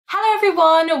Hello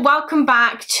everyone, welcome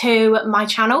back to my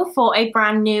channel for a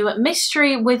brand new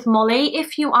mystery with Molly.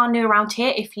 If you are new around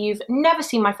here, if you've never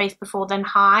seen my face before, then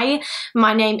hi,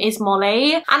 my name is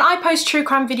Molly and I post true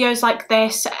crime videos like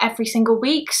this every single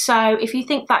week, so if you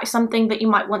think that is something that you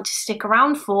might want to stick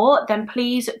around for, then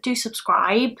please do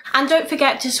subscribe and don't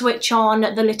forget to switch on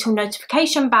the little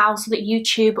notification bell so that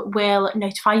YouTube will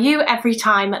notify you every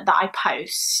time that I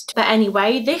post. But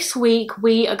anyway, this week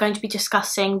we are going to be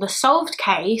discussing the solved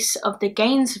case of the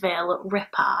Gainesville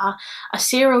Ripper, a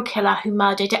serial killer who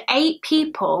murdered 8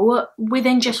 people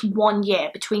within just 1 year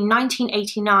between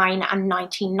 1989 and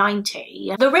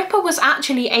 1990. The Ripper was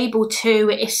actually able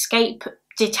to escape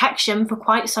detection for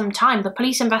quite some time. The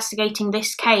police investigating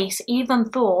this case even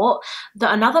thought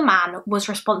that another man was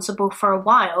responsible for a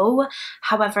while.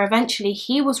 However, eventually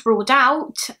he was ruled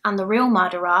out and the real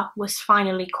murderer was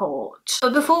finally caught.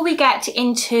 But before we get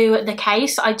into the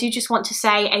case, I do just want to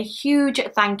say a huge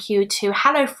thank you to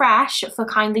HelloFresh for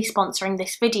kindly sponsoring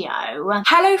this video.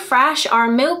 HelloFresh are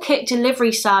a meal kit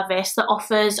delivery service that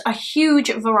offers a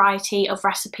huge variety of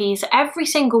recipes every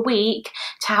single week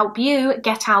to help you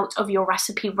get out of your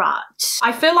recipe rut.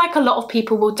 I feel like a lot of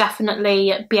people will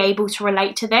definitely be able to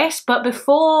relate to this, but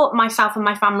before myself and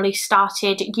my family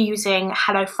started using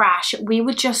HelloFresh, we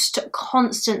would just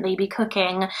constantly be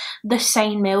cooking the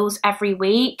same meals every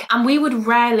week and we would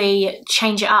rarely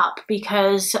change it up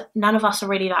because none of us are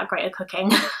really that great at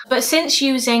cooking. But since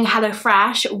using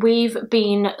HelloFresh, we've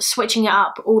been switching it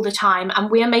up all the time and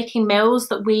we are making meals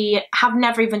that we have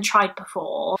never even tried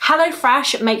before.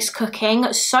 HelloFresh makes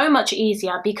cooking so much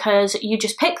easier because you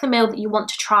just pick the meal that you want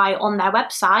to try on their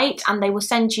website and they will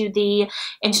send you the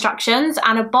instructions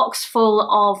and a box full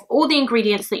of all the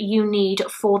ingredients that you need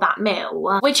for that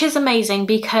meal, which is amazing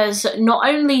because not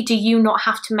only do you not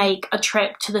have to make a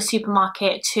trip to the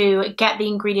supermarket to get the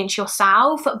ingredients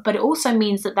yourself, but it also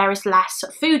means that there is less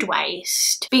food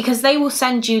waste because they will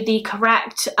send you the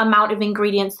correct amount of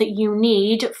ingredients that you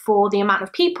need for the amount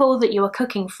of people that you are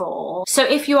cooking for. So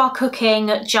if you are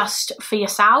cooking just for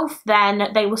yourself, then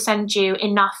they will send you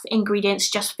enough ingredients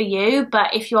just for you,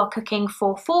 but if you are cooking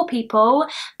for 4 people,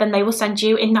 then they will send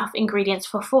you enough ingredients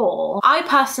for 4. I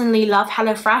personally love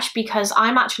HelloFresh because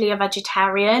I'm actually a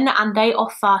vegetarian and they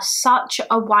offer such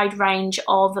a wide range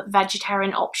of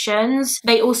vegetarian options.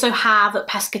 They also have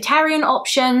pescatarian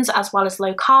options as well as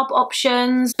low carb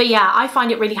options. But yeah, I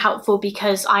find it really helpful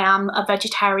because I am a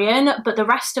vegetarian, but the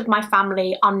rest of my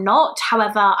family are not.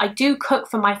 However, I do cook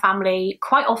for my family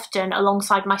quite often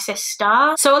alongside my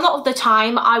sister. So a lot of the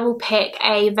time I will pick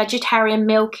a vegetarian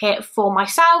meal kit for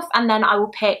myself and then I will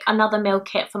pick another meal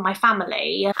kit for my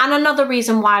family. And another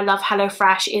reason why I love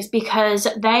HelloFresh is because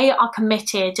they are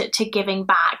committed to giving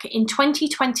back. In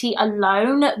 2020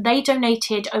 alone, they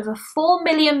donated over 4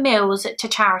 million meals to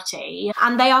charity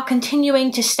and they are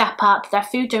continuing to step up their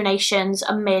food donations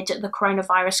amid the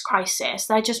coronavirus crisis.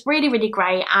 They're just really, really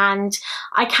great and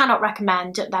I cannot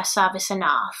recommend their service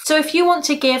enough. So if you want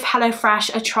to give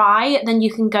HelloFresh a try, then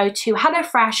you can go to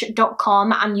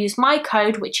hellofresh.com and use my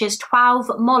code, which is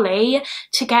 12molly,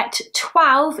 to get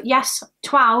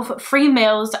 12 free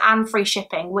meals and free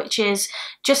shipping, which is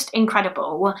just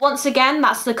incredible. Once again,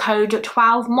 that's the code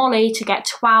 12molly to get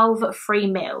 12 free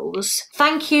meals.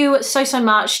 Thank you so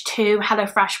much to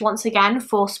HelloFresh once again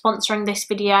for sponsoring this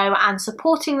video and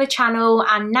supporting the channel.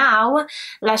 And now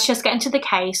let's just get into the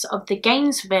case of the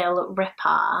Gainesville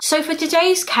Ripper. So for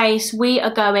today's case, we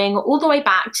are going all the way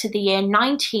back to the year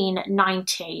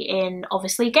 1990 in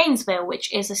obviously Gainesville,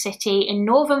 which is a city in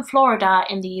northern Florida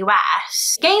in the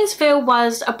US. Gainesville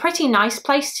was a pretty nice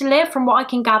place to live. From what I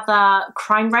can gather,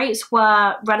 crime rates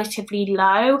were relatively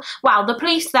low. Well, the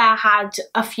police there had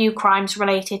a few crimes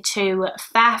related to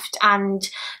theft and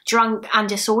drunk and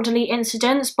disorderly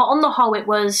incidents, but on the whole it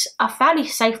was a fairly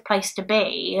safe place to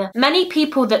be. Many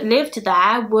people that lived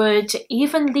there would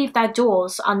even leave their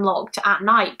doors unlocked at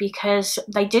night because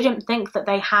they didn't think that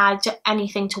they had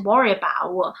anything to worry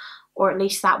about. Or at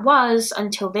least that was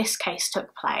until this case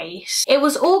took place. It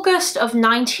was August of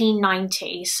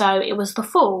 1990, so it was the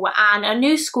fall, and a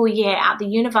new school year at the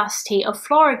University of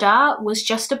Florida was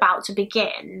just about to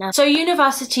begin. So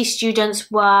university students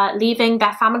were leaving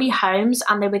their family homes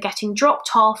and they were getting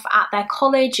dropped off at their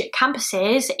college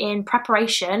campuses in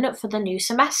preparation for the new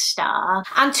semester.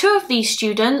 And 2 of these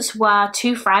students were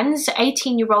 2 friends,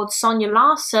 18-year-old Sonia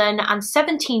Larson and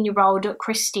 17-year-old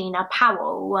Christina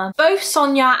Powell. Both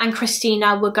Sonia and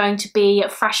Christina were going to be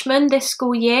freshmen this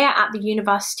school year at the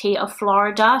University of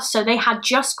Florida, so they had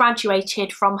just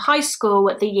graduated from high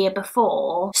school the year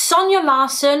before. Sonia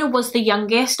Larson was the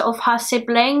youngest of her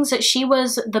siblings. She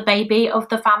was the baby of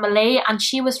the family, and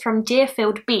she was from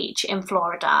Deerfield Beach in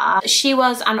Florida. She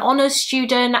was an honors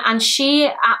student, and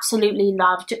she absolutely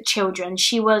loved children.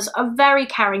 She was a very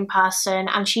caring person,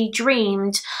 and she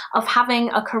dreamed of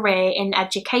having a career in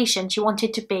education. She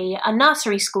wanted to be a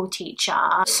nursery school teacher.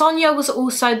 Sonia was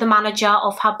also the manager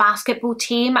of her basketball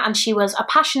team, and she was a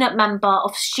passionate member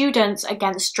of Students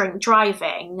Against Drink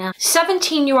Driving.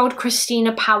 17-year-old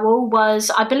Christina Powell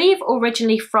was, I believe,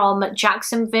 originally from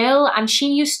Jacksonville, and she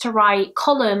used to write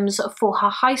columns for her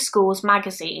high school's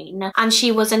magazine, and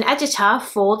she was an editor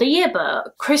for the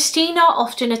yearbook. Christina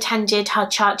often attended her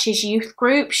church's youth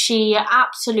group. She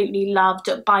absolutely loved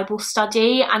Bible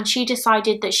study, and she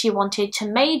decided that she wanted to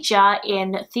major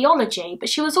in theology, but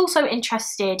she was also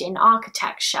interested in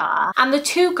architecture. And the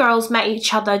two girls met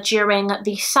each other during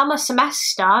the summer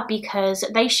semester because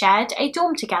they shared a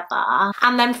dorm together.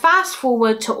 And then fast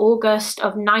forward to August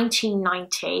of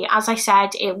 1990. As I said,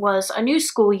 it was a new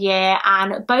school year,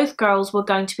 and both girls were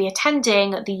going to be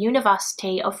attending the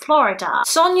University of Florida.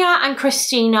 Sonia and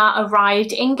Christina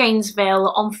arrived in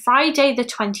Gainesville on Friday the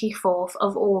 24th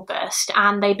of August,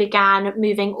 and they began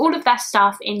moving all of their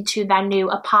stuff into their new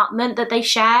apartment that they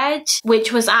shared,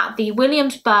 which was at the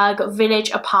Williamsburg Village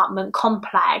apartment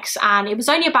complex, and it was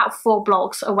only about 4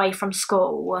 blocks away from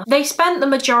school. They spent the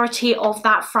majority of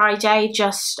that Friday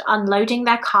just unloading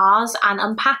their cars and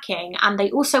unpacking, and they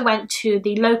also went to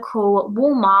the local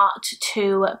Walmart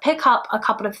to pick up a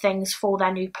couple of things for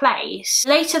their new place.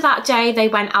 Later that day they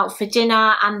went out for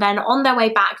dinner, and then on their way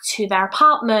back to their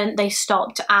apartment they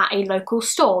stopped at a local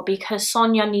store because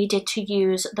Sonia needed to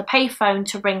use the payphone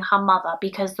to ring her mother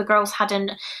because the girls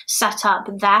hadn't set up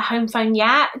their home phone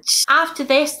yet. After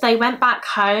this they went back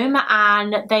home,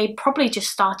 and they probably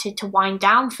just started to wind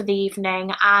down for the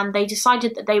evening, and they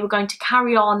decided that they were going to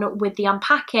carry on with the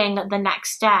unpacking the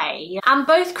next day. And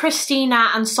both Christina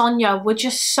and Sonia were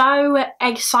just so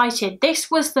excited. This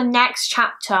was the next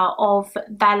chapter of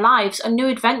their lives, a new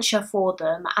adventure for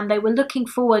them, and they were looking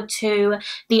forward to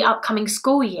the upcoming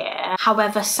school year.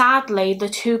 However, sadly, the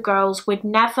two girls would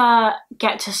never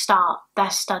get to start their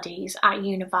studies at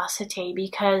university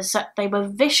because they were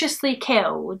viciously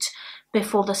killed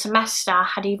before the semester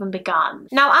had even begun.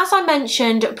 Now, as I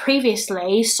mentioned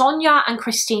previously, Sonia and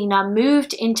Christina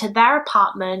moved into their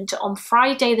apartment on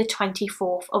Friday the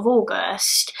 24th of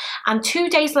August, and 2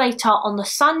 days later on the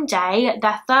Sunday,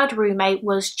 their third roommate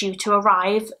was due to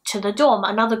arrive to the dorm.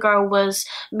 Another girl was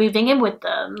moving in with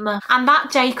them, and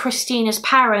that day Christina's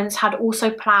parents had also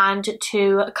planned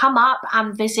to come up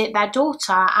and visit their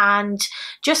daughter and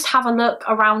just have a look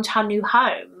around her new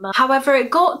home. However, it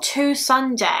got to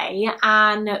Sunday,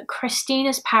 and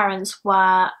Christina's parents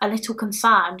were a little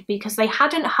concerned because they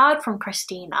hadn't heard from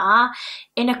Christina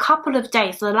in a couple of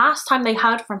days. The last time they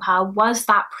heard from her was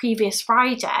that previous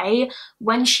Friday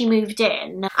when she moved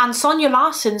in, and Sonia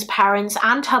Larson's parents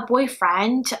and her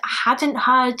boyfriend hadn't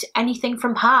heard anything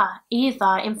from her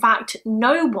either. In fact,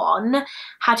 no one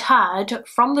had heard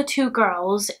from the two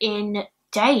girls in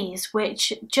days,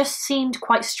 which just seemed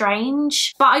quite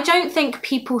strange. But I don't think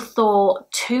people thought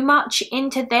too much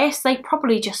into this. They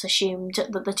probably just assumed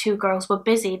that the two girls were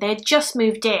busy. They had just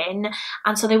moved in,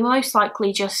 and so they were most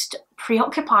likely just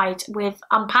preoccupied with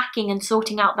unpacking and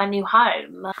sorting out their new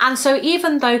home. And so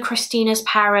even though Christina's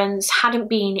parents hadn't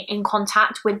been in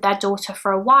contact with their daughter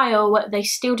for a while, they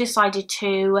still decided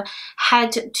to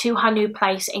head to her new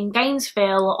place in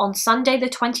Gainesville on Sunday the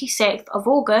 26th of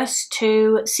August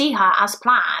to see her as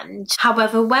planned.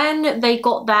 However, when they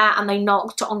got there and they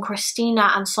knocked on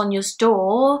Christina and Sonia's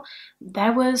door,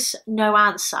 there was no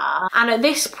answer. And at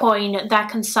this point, their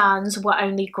concerns were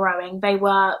only growing. They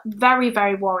were very,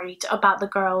 very worried about the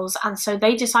girls, and so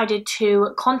they decided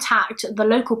to contact the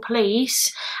local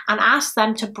police and ask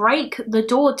them to break the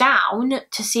door down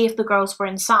to see if the girls were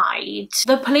inside.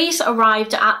 The police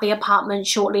arrived at the apartment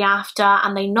shortly after,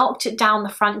 and they knocked down the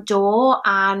front door,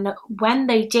 and when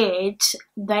they did,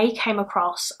 they came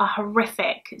across a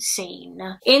horrific scene.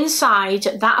 Inside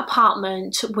that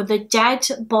apartment were the dead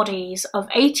bodies of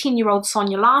 18-year-old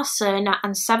Sonia Larson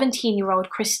and 17-year-old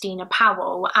Christina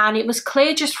Powell, and it was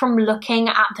clear just from looking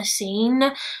at the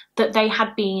scene that they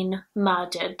had been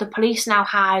murdered. The police now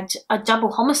had a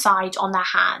double homicide on their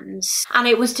hands, and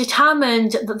it was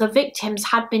determined that the victims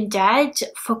had been dead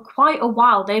for quite a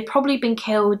while. They had probably been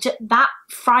killed that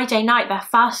Friday night, their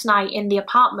first night in the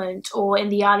apartment, or in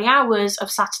the early hours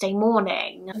of Saturday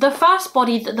morning. The first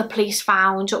body that the police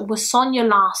found was Sonia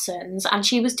Larson's, and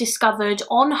she was discovered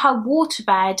on her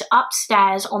waterbed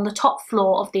upstairs on the top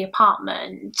floor of the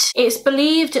apartment. It's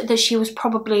believed that she was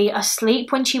probably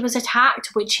asleep when she was attacked,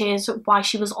 which is why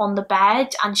she was on the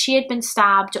bed, and she had been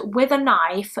stabbed with a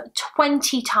knife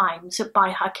 20 times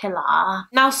by her killer.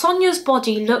 Now, Sonia's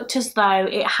body looked as though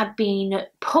it had been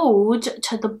pulled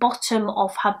to the bottom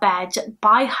of her bed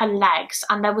by her legs,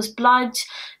 and there was blood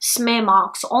smear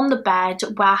marks on the bed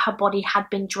where her body had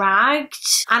been dragged.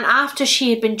 And after she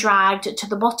had been dragged to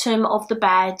the bottom of the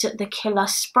bed, the killer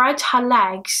spread her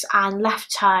legs and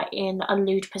left her in a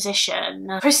lewd position.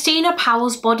 Christina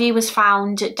Powell's body was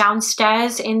found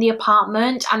downstairs in the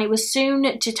apartment, and it was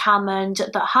soon determined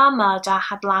that her murder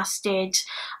had lasted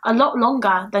a lot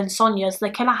longer than Sonia's. The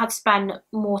killer had spent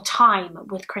more time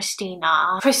with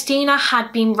Christina. Christina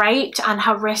had been raped, and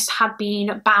her wrist had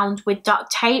been bound with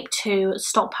duct tape to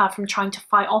stop her from trying to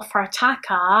fight off her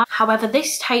attacker. However,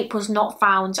 this tape was not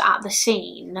found at the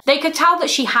scene. They could tell that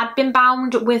she had been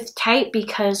bound with tape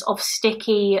because of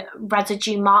sticky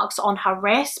residue marks on her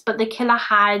wrist, but the killer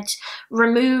had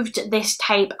removed this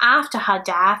tape after her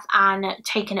death and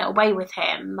taken it away with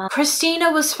him.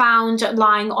 Christina was found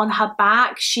lying on her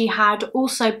back. She had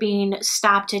also been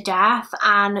stabbed to death,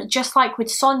 and just like with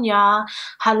Sonia,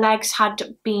 her legs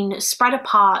had been spread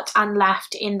apart and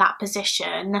left in that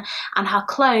position, and her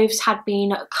clothes had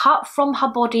been cut from her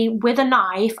body with a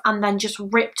knife and then just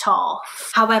ripped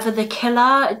off. However, the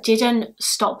killer didn't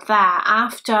stop there.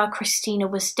 After Christina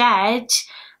was dead,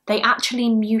 they actually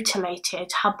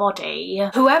mutilated her body.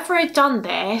 Whoever had done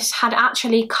this had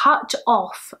actually cut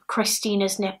off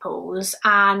Christina's nipples,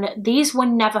 and these were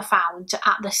never found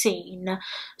at the scene.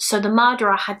 So the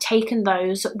murderer had taken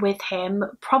those with him,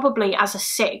 probably as a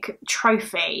sick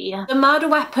trophy. The murder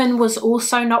weapon was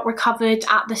also not recovered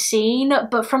at the scene,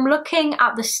 but from looking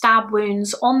at the stab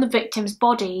wounds on the victims'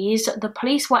 bodies, the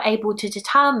police were able to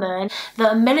determine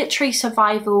that a military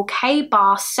survival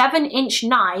K-bar 7-inch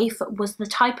knife was the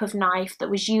type of knife that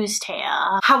was used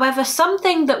here. However,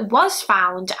 something that was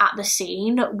found at the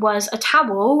scene was a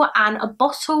towel and a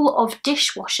bottle of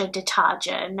dishwasher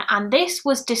detergent, and this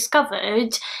was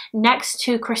discovered next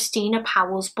to Christina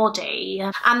Powell's body.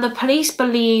 And the police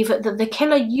believe that the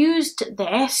killer used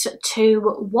this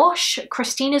to wash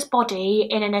Christina's body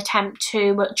in an attempt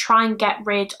to try and get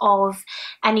rid of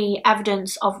any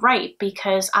evidence of rape,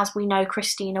 because as we know,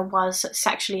 Christina was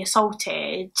sexually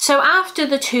assaulted. So after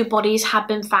the two bodies had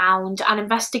been found, an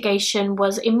investigation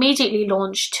was immediately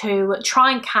launched to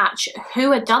try and catch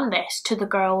who had done this to the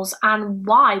girls and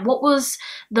why. What was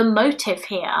the motive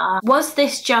here? Was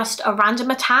this just a random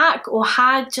attack, or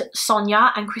had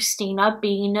Sonia and Christina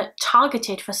been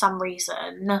targeted for some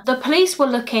reason? The police were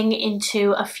looking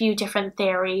into a few different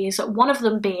theories, one of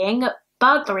them being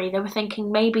burglary. They were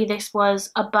thinking maybe this was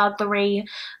a burglary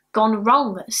gone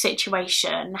wrong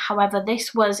situation. However,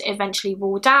 this was eventually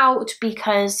ruled out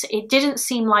because it didn't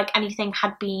seem like anything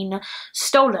had been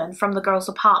stolen from the girls'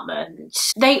 apartment.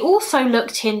 They also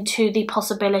looked into the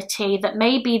possibility that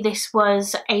maybe this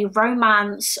was a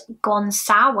romance gone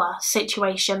sour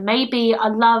situation. Maybe a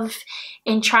love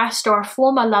interest or a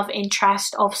former love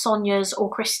interest of Sonia's or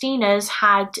Christina's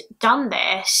had done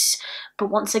this. But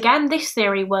once again, this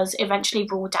theory was eventually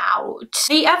ruled out.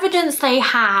 The evidence they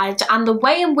had and the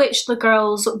way in which the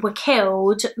girls were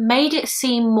killed made it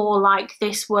seem more like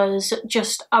this was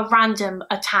just a random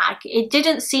attack. It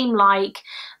didn't seem like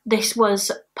this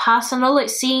was personal.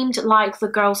 It seemed like the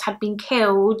girls had been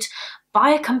killed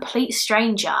by a complete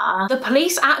stranger. The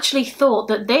police actually thought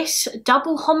that this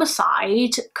double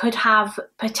homicide could have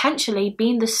potentially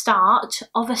been the start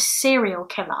of a serial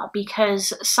killer,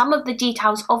 because some of the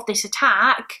details of this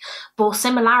attack bore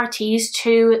similarities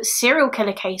to serial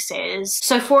killer cases.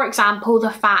 So for example,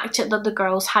 the fact that the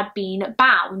girls had been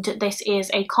bound. This is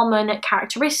a common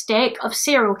characteristic of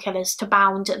serial killers, to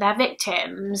bound their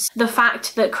victims. The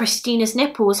fact that Christina's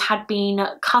nipples had been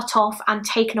cut off and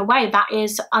taken away, that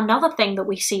is another thing that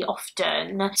we see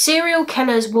often. Serial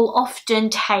killers will often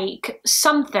take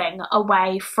something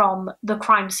away from the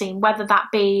crime scene, whether that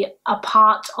be a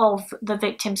part of the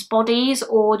victim's bodies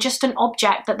or just an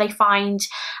object that they find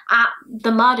at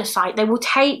the murder site. They will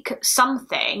take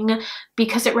something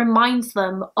because it reminds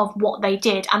them of what they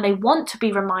did, and they want to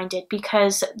be reminded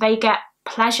because they get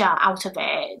pleasure out of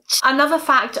it. Another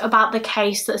fact about the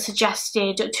case that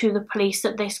suggested to the police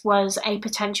that this was a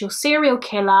potential serial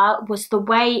killer was the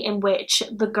way in which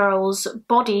the girls'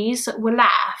 bodies were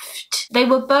left. They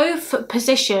were both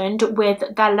positioned with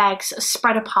their legs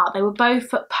spread apart. They were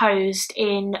both posed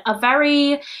in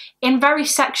very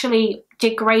sexually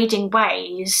degrading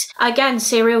ways. Again,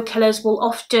 serial killers will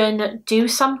often do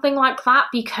something like that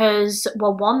because,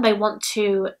 well, one, they want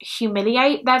to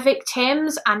humiliate their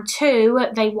victims, and two,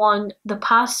 they want the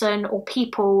person or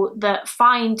people that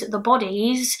find the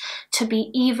bodies to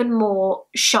be even more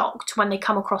shocked when they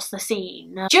come across the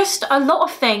scene. Just a lot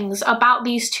of things about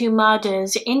these two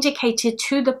murders indicated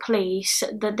to the police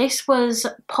that this was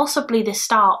possibly the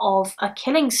start of a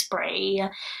killing spree.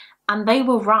 And they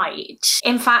were right.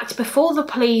 In fact, before the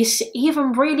police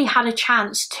even really had a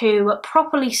chance to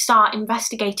properly start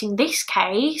investigating this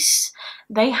case,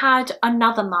 they had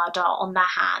another murder on their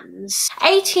hands.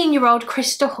 18-year-old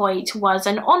Krista Hoyt was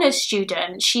an honours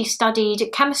student. She studied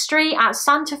chemistry at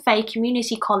Santa Fe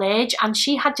Community College, and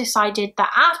she had decided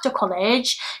that after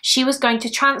college she was going to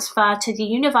transfer to the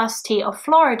University of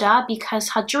Florida because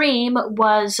her dream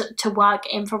was to work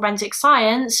in forensic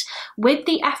science with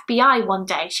the FBI one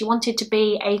day. She wanted to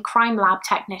be a crime lab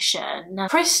technician.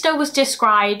 Krista was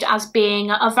described as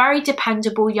being a very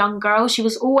dependable young girl. She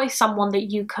was always someone that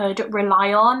you could rely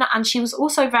on, and she was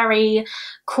also very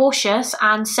cautious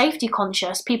and safety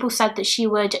conscious. People said that she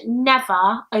would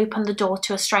never open the door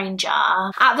to a stranger.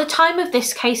 At the time of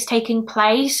this case taking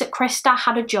place, Krista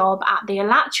had a job at the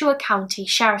Alachua County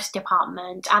Sheriff's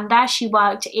Department, and there she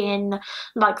worked in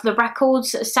like the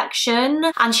records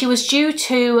section, and she was due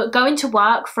to go into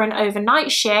work for an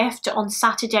overnight shift on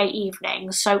Saturday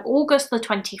evening, so August the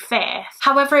 25th.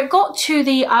 However, it got to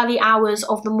the early hours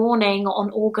of the morning on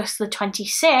August the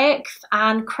 26th,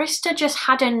 and Krista just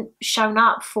hadn't shown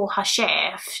up for her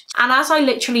shift. And as I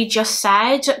literally just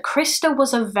said, Krista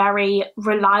was a very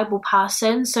reliable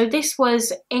person, so this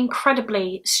was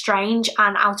incredibly strange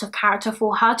and out of character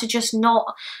for her to just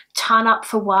not turn up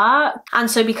for work.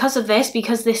 And so because of this,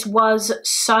 because this was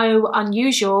so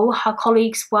unusual, her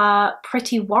colleagues were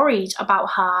pretty worried about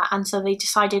her, and so they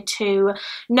decided to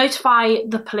notify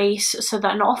the police so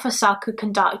that an officer could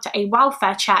conduct a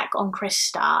welfare check on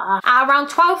Krista. At around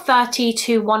 12:30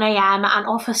 to 1 a.m, an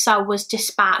officer was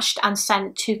dispatched and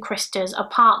sent to Krista's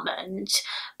apartment,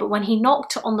 but when he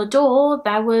knocked on the door,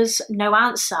 there was no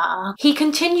answer. He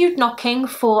continued knocking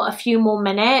for a few more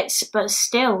minutes, but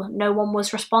still no one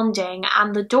was responding,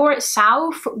 and the door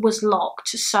itself was locked,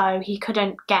 so he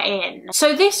couldn't get in.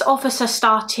 So this officer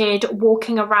started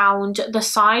walking around the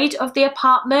side of the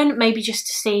apartment, maybe just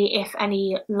to see if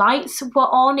any lights were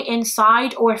on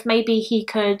inside, or if maybe he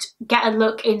could get a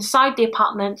look inside the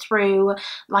apartment through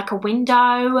like a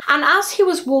window. And as he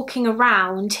was walking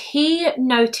around, he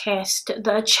noticed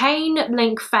that a chain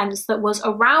link fence that was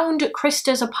around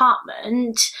Krista's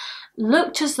apartment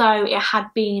looked as though it had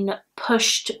been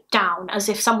pushed down, as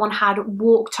if someone had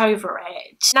walked over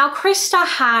it. Now, Krista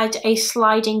had a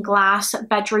sliding glass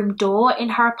bedroom door in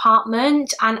her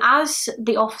apartment, and as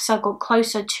the officer got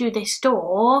closer to this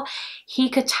door, he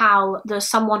could tell that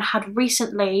someone had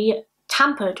recently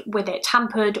tampered with it,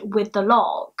 tampered with the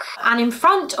lock. And in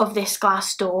front of this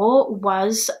glass door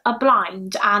was a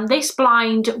blind, and this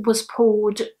blind was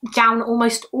pulled down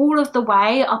almost all of the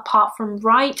way, apart from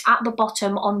right at the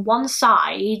bottom on one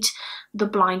side. The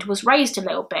blind was raised a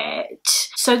little bit.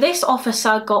 So this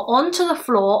officer got onto the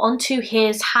floor, onto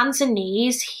his hands and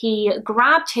knees. He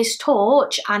grabbed his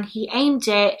torch and he aimed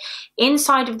it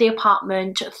inside of the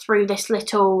apartment through this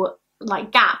little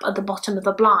like gap at the bottom of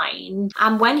the blind.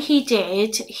 And when he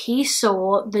did, he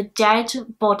saw the dead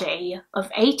body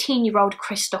of 18-year-old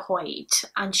Krista Hoyt,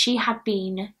 and she had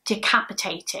been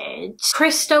decapitated.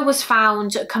 Krista was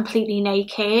found completely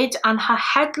naked, and her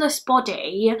headless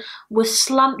body was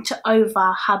slumped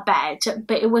over her bed,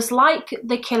 but it was like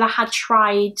the killer had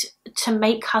tried to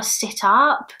make her sit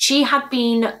up. She had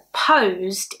been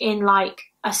posed in like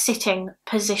a sitting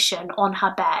position on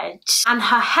her bed, and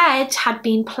her head had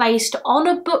been placed on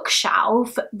a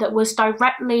bookshelf that was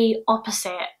directly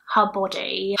opposite her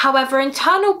body. However,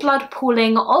 internal blood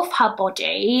pooling of her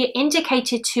body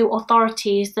indicated to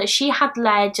authorities that she had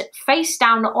laid face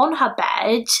down on her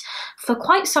bed for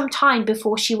quite some time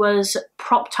before she was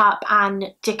propped up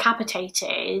and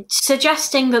decapitated,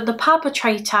 suggesting that the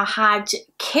perpetrator had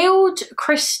killed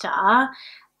Krista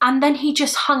and then he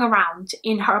just hung around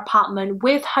in her apartment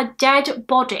with her dead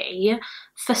body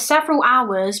for several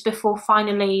hours before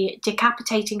finally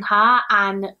decapitating her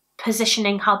and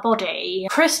positioning her body.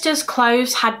 Krista's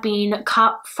clothes had been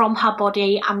cut from her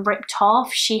body and ripped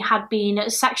off. She had been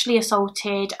sexually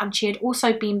assaulted, and she had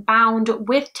also been bound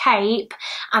with tape,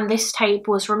 and this tape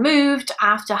was removed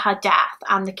after her death,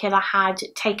 and the killer had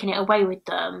taken it away with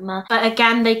them. But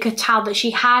again, they could tell that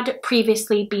she had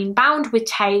previously been bound with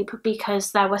tape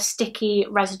because there were sticky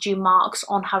residue marks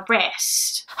on her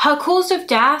wrist. Her cause of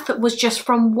death was just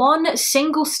from one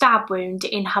single stab wound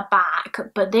in her back,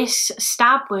 but this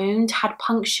stab wound had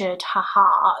punctured her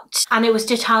heart, and it was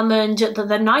determined that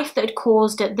the knife that had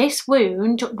caused this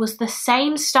wound was the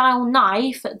same style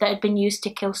knife that had been used to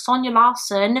kill Sonia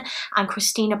Larson and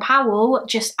Christina Powell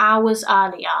just hours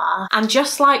earlier. And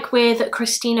just like with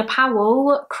Christina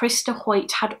Powell, Krista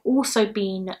Hoyt had also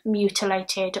been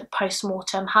mutilated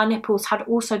post-mortem. Her nipples had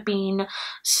also been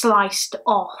sliced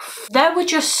off. There were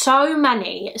just so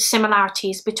many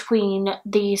similarities between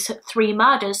these three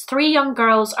murders. Three young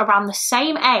girls around the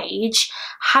same age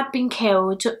had been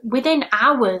killed within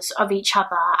hours of each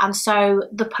other, and so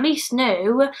the police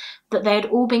knew that they had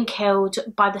all been killed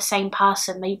by the same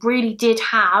person. They really did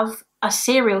have a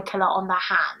serial killer on their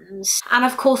hands. And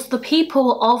of course, the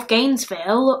people of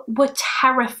Gainesville were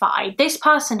terrified. This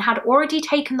person had already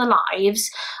taken the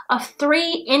lives of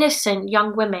three innocent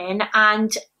young women,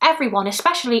 and everyone,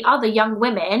 especially other young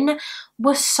women,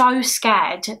 were so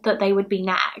scared that they would be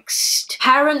next.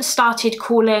 Parents started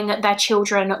calling their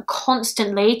children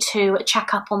constantly to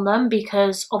check up on them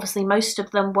because obviously most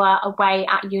of them were away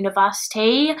at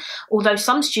university, although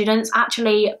some students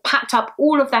actually packed up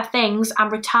all of their things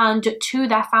and returned to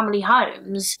their family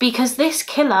homes because this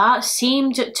killer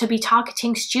seemed to be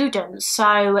targeting students,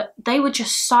 so they were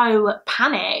just so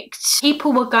panicked.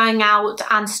 People were going out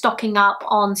and stocking up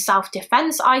on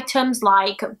self-defense items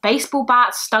like baseball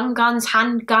bats, stun guns,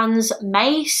 handguns,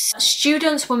 mace.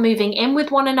 Students were moving in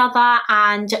with one another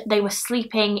and they were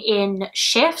sleeping in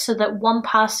shifts so that one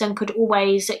person could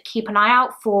always keep an eye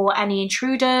out for any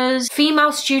intruders.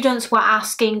 Female students were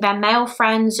asking their male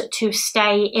friends to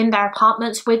stay in their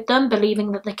apartments with them,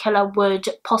 believing that the killer would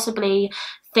possibly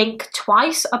think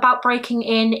twice about breaking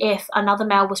in if another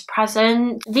male was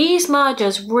present. These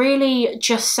murders really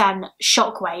just sent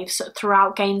shockwaves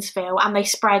throughout Gainesville, and they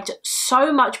spread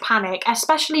so much panic,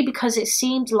 especially because it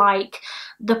seemed like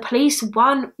the police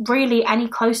weren't really any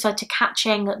closer to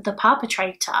catching the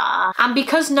perpetrator. And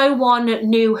because no one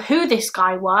knew who this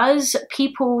guy was,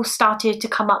 people started to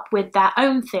come up with their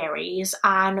own theories,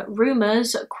 and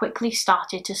rumours quickly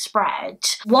started to spread.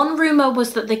 One rumour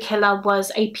was that the killer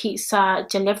was a pizza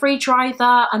delivery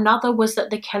driver, another was that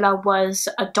the killer was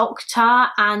a doctor,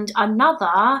 and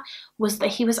another was that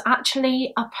he was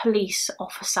actually a police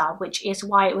officer, which is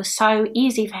why it was so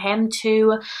easy for him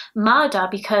to murder,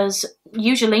 because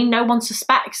usually no one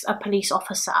suspects a police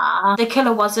officer. The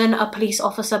killer wasn't a police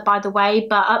officer, by the way,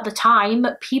 but at the time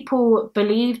people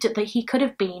believed that he could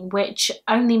have been, which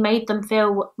only made them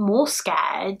feel more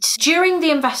scared. During the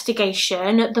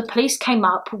investigation, the police came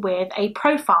up with a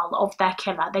profile of their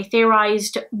killer. They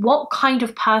theorized what kind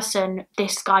of person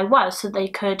this guy was so they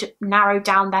could narrow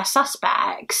down their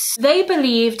suspects. They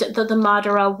believed that the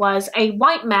murderer was a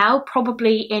white male,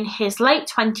 probably in his late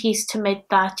 20s to mid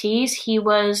 30s. He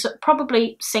was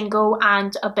probably single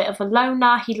and a bit of a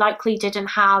loner. He likely didn't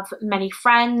have many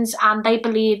friends, and they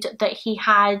believed that he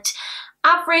had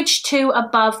average to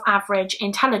above average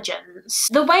intelligence.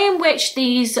 The way in which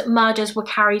these murders were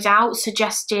carried out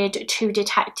suggested to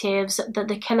detectives that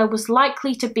the killer was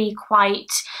likely to be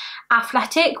quite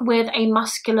athletic with a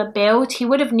muscular build. He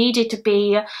would have needed to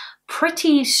be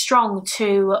pretty strong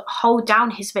to hold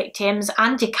down his victims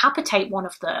and decapitate one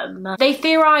of them. They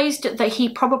theorized that he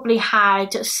probably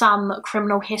had some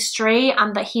criminal history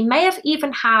and that he may have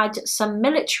even had some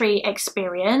military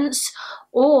experience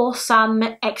or some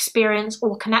experience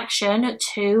or connection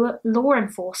to law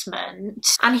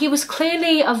enforcement. And he was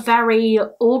clearly a very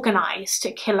organized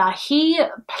killer. He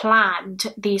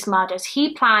planned these murders.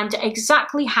 He planned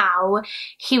exactly how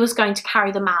he was going to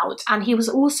carry them out, and he was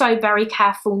also very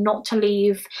careful not to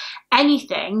leave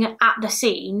anything at the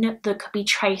scene that could be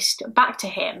traced back to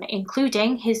him,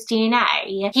 including his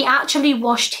DNA. He actually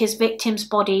washed his victims'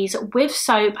 bodies with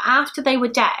soap after they were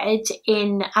dead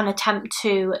in an attempt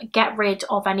to get rid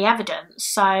of any evidence.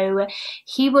 So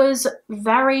he was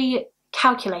very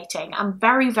calculating and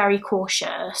very, very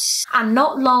cautious. And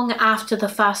not long after the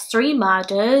first 3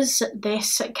 murders,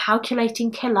 this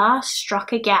calculating killer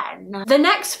struck again. The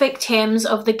next victims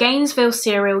of the Gainesville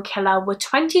serial killer were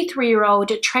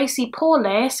 23-year-old Tracy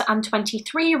Paulus and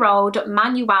 23-year-old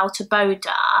Manuel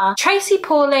Taboada. Tracy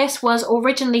Paulus was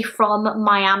originally from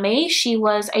Miami. She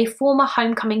was a former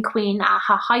homecoming queen at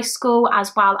her high school,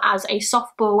 as well as a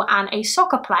softball and a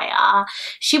soccer player.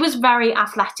 She was very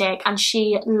athletic and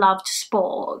she loved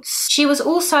sports. She was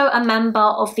also a member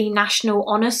of the National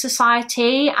Honor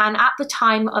Society, and at the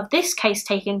time of this case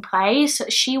taking place,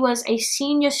 she was a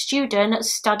senior student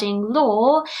studying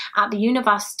law at the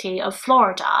University of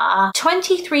Florida.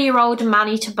 23-year-old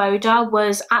Manny Taboada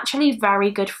was actually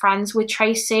very good friends with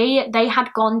Tracy. They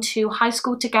had gone to high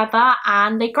school together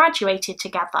and they graduated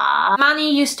together.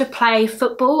 Manny used to play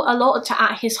football a lot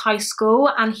at his high school,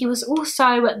 and he was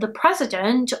also the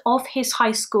president of his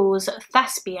high school's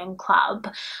thespian club,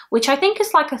 which I think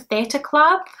is like a theatre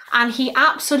club, and he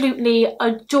absolutely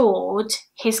adored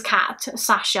his cat,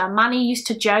 Sasha. Manny used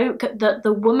to joke that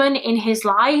the woman in his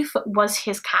life was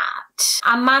his cat.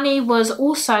 And Manny was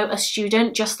also a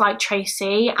student just like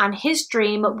Tracy, and his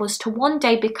dream was to one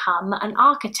day become an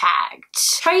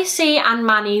architect. Tracy and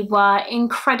Manny were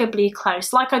incredibly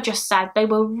close. Like I just said, they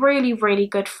were really, really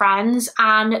good friends,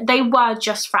 and they were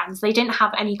just friends. They didn't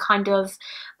have any kind of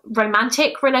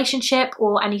romantic relationship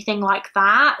or anything like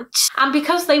that. And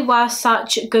because they were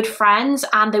such good friends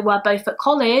and they were both at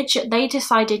college, they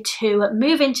decided to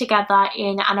move in together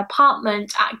in an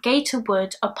apartment at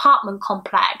Gatorwood apartment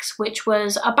complex, which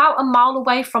was about a mile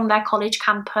away from their college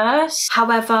campus.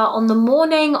 However, on the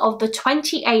morning of the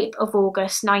 28th of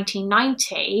August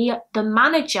 1990, the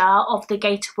manager of the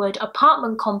Gatorwood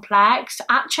apartment complex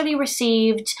actually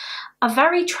received a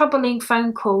very troubling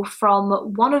phone call from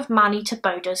one of Manny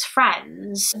Taboada's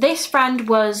friends. This friend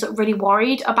was really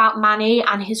worried about Manny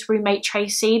and his roommate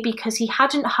Tracy because he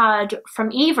hadn't heard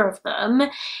from either of them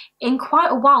in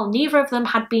quite a while. Neither of them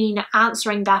had been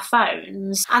answering their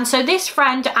phones. And so this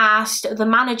friend asked the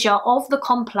manager of the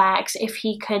complex if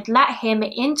he could let him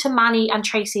into Manny and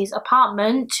Tracy's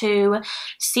apartment to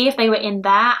see if they were in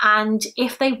there and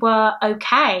if they were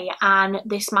okay, and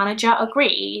this manager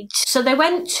agreed. So they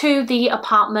went to the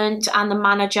apartment and the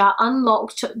manager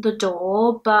unlocked the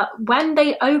door, but when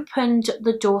they opened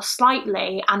the door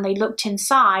slightly and they looked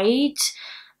inside,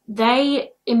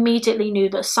 they immediately knew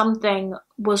that something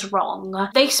was wrong.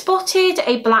 They spotted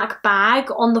a black bag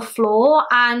on the floor,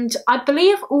 and I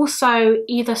believe also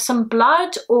either some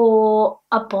blood or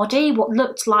a body, what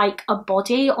looked like a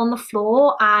body on the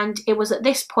floor, and it was at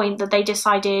this point that they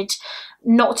decided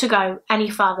not to go any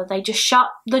further. They just shut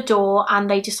the door and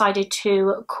they decided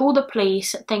to call the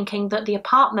police, thinking that the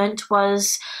apartment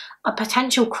was a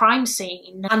potential crime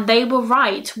scene. And they were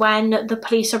right. When the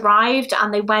police arrived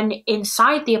and they went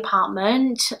inside the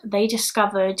apartment, they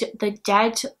discovered the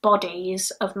dead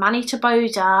bodies of Manny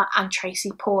Taboada and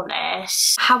Tracy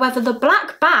Paulus. However, the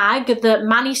black bag that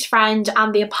Manny's friend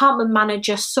and the apartment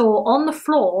manager saw on the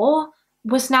floor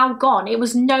was now gone. It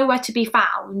was nowhere to be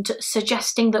found,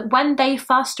 suggesting that when they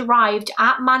first arrived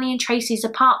at Manny and Tracy's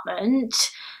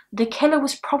apartment, the killer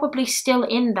was probably still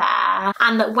in there,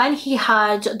 and that when he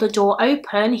heard the door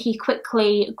open, he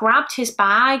quickly grabbed his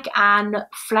bag and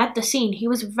fled the scene. He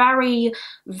was very,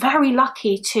 very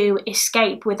lucky to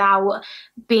escape without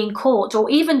being caught or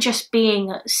even just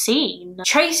being seen.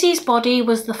 Tracy's body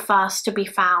was the first to be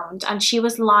found, and she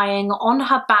was lying on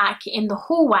her back in the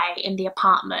hallway in the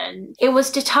apartment. It was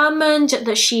determined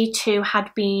that she too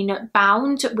had been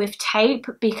bound with tape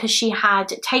because she had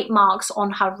tape marks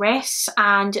on her wrists,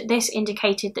 and this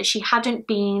indicated that she hadn't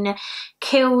been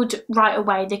killed right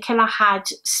away. The killer had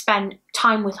spent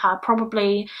time with her,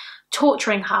 probably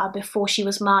torturing her before she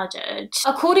was murdered.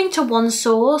 According to one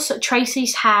source,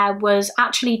 Tracy's hair was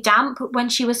actually damp when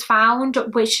she was found,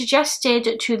 which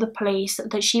suggested to the police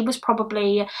that she was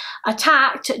probably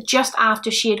attacked just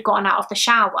after she had gotten out of the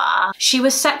shower. She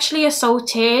was sexually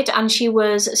assaulted and she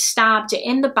was stabbed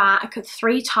in the back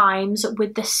 3 times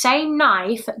with the same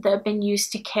knife that had been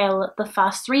used to kill the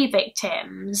first 3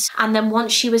 victims. And then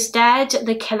once she was dead,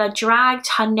 the killer dragged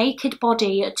her naked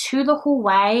body to the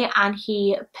hallway and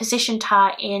he positioned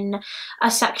her in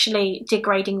a sexually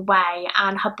degrading way,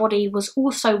 and her body was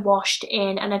also washed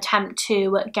in an attempt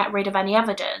to get rid of any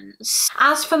evidence.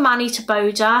 As for Manny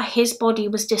Taboada, his body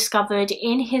was discovered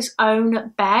in his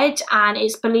own bed, and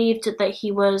it's believed that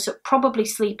he was probably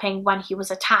sleeping when he was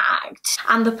attacked,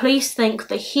 and the police think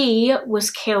that he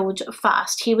was killed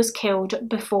first. He was killed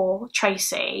before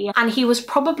Tracy, and he was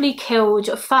probably killed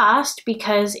first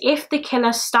because if the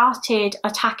killer started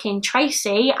attacking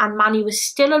Tracy and Manny was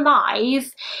still alive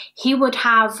alive, he would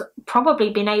have probably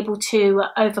been able to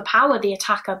overpower the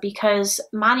attacker because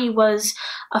Manny was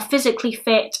a physically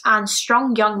fit and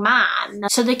strong young man.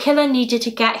 So the killer needed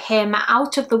to get him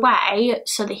out of the way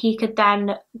so that he could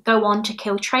then go on to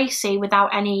kill Tracy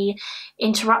without any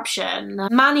interruption.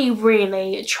 Manny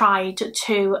really tried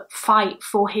to fight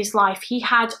for his life. He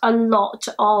had a lot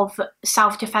of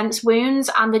self-defense wounds,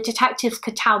 and the detectives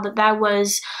could tell that there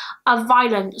was a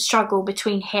violent struggle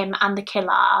between him and the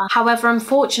killer. However,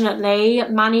 unfortunately,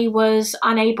 Manny was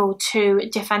unable to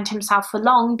defend himself for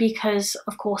long because,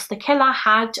 of course, the killer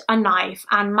had a knife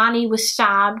and Manny was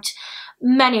stabbed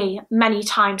many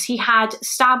times. He had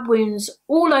stab wounds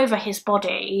all over his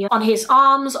body, on his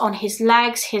arms, on his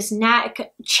legs, his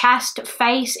neck, chest,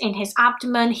 face, in his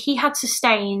abdomen. He had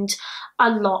sustained a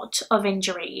lot of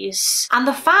injuries. And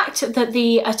the fact that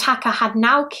the attacker had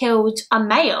now killed a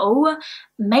male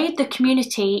made the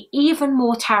community even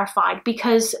more terrified,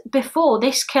 because before,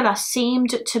 this killer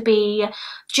seemed to be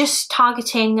just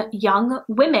targeting young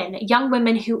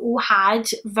women who all had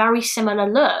very similar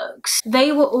looks.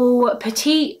 They were all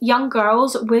petite young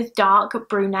girls with dark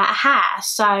brunette hair,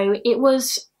 so it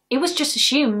was just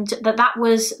assumed that that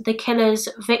was the killer's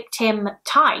victim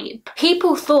type.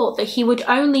 People thought that he would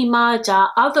only murder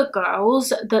other girls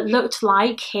that looked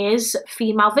like his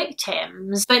female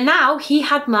victims. But now he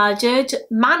had murdered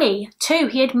Manny too.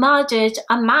 He had murdered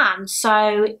a man.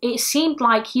 So it seemed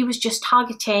like he was just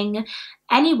targeting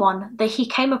anyone that he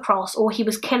came across, or he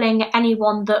was killing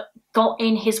anyone that got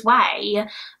in his way,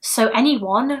 so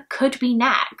anyone could be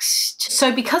next.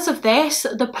 So because of this,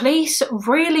 the police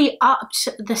really upped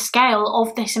the scale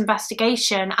of this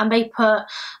investigation and they put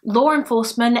law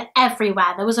enforcement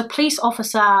everywhere. There was a police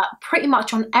officer pretty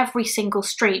much on every single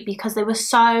street because they were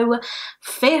so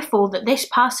fearful that this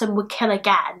person would kill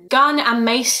again. Gun and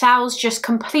mace sales just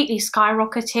completely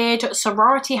skyrocketed.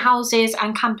 Sorority houses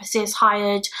and campuses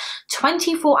hired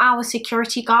 24-hour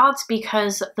security guards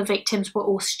because the victims were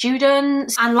all students.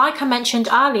 And like I mentioned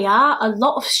earlier, a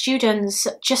lot of students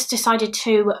just decided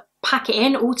to pack it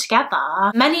in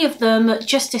altogether. Many of them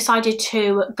just decided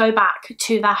to go back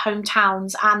to their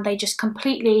hometowns and they just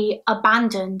completely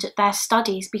abandoned their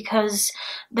studies because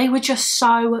they were just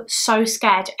so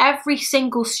scared. Every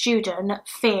single student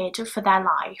feared for their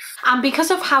life. And because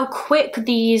of how quick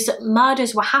these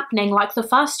murders were happening, like the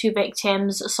first two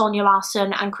victims, Sonia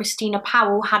Larson and Christina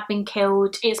Powell, had been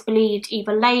killed, it's believed,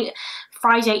 either late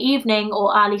Friday evening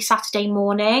or early Saturday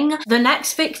morning. The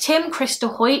next victim,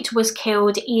 Krista Hoyt, was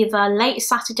killed either late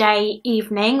Saturday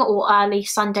evening or early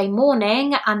Sunday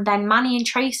morning, and then Manny and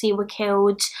Tracy were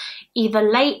killed either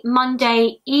late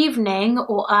Monday evening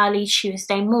or early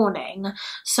Tuesday morning.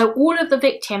 So all of the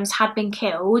victims had been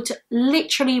killed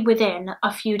literally within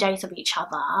a few days of each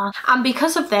other. And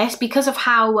because of this, because of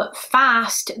how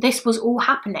fast this was all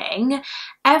happening,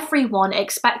 everyone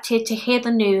expected to hear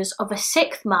the news of a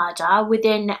sixth murder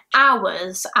within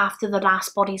hours after the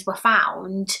last bodies were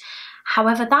found.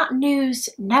 However, that news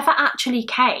never actually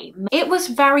came. It was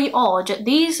very odd.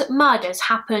 These murders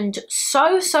happened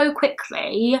so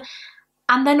quickly,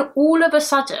 and then all of a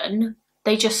sudden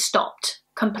they just stopped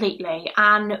completely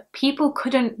and people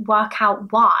couldn't work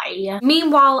out why.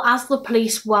 Meanwhile, as the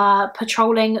police were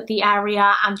patrolling the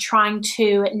area and trying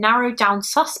to narrow down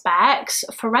suspects,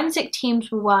 forensic teams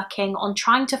were working on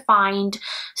trying to find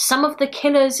some of the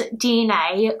killer's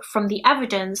DNA from the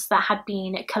evidence that had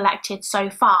been collected so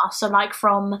far. So like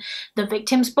from the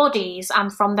victims' bodies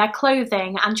and from their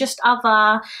clothing and just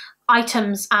other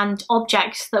items and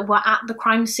objects that were at the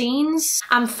crime scenes.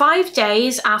 And 5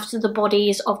 days after the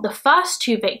bodies of the first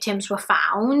two victims were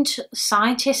found,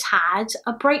 scientists had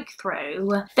a breakthrough.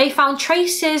 They found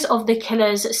traces of the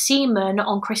killer's semen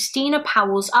on Christina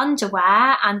Powell's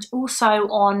underwear and also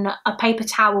on a paper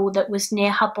towel that was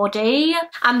near her body.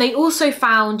 And they also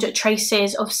found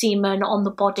traces of semen on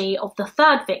the body of the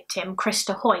third victim,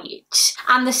 Krista Hoyt.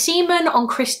 And the semen on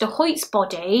Krista Hoyt's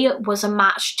body was a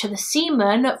match to the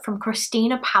semen from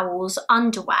Christina Powell's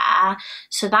underwear,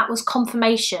 so that was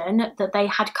confirmation that they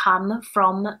had come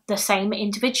from the same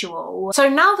individual. So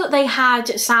now that they had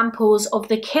samples of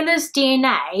the killer's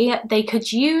DNA, they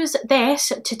could use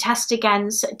this to test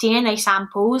against DNA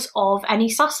samples of any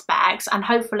suspects, and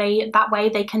hopefully that way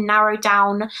they can narrow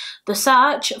down the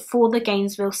search for the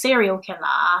Gainesville serial killer.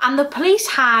 And the police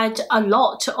had a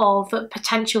lot of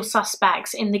potential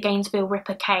suspects in the Gainesville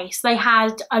Ripper case. They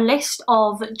had a list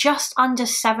of just under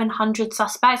 700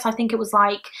 suspects. I think it was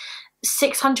like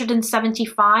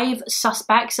 675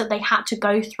 suspects that they had to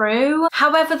go through.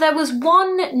 However, there was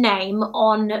one name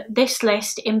on this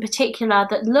list in particular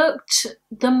that looked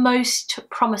the most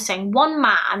promising. One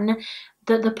man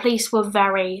that the police were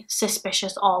very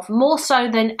suspicious of, more so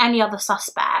than any other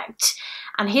suspect.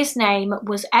 And his name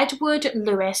was Edward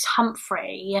Lewis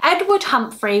Humphrey. Edward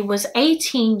Humphrey was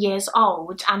 18 years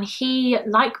old, and he,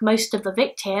 like most of the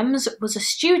victims, was a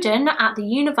student at the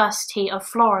University of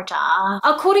Florida.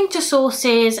 According to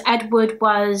sources, Edward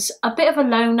was a bit of a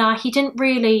loner. He didn't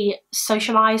really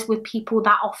socialize with people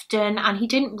that often, and he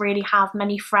didn't really have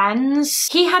many friends.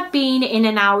 He had been in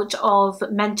and out of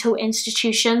mental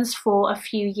institutions for a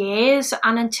few years,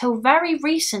 and until very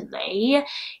recently,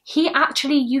 he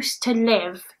actually used to live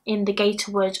in the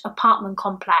Gatorwood apartment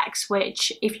complex,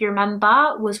 which, if you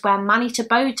remember, was where Manny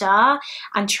Taboda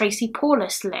and Tracy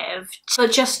Paulus lived.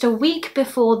 But just a week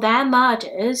before their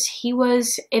murders, he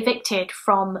was evicted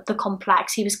from the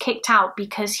complex. He was kicked out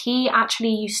because he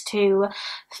actually used to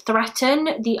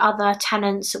threaten the other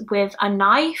tenants with a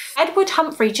knife. Edward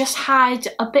Humphrey just had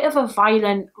a bit of a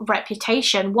violent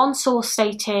reputation. One source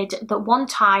stated that one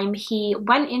time he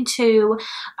went into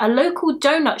a local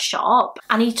donut shop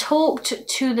and he talked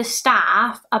to the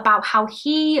staff about how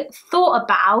he thought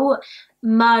about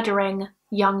murdering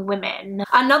young women.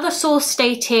 Another source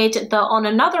stated that on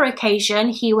another occasion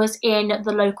he was in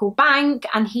the local bank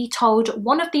and he told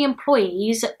one of the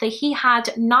employees that he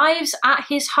had knives at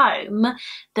his home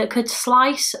that could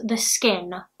slice the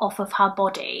skin off of her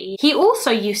body. He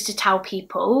also used to tell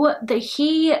people that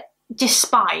he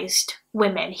despised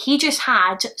women. He just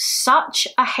had such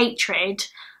a hatred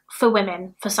for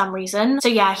women for some reason. So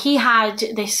yeah, he had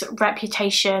this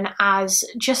reputation as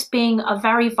just being a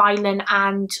very violent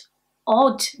and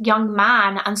odd young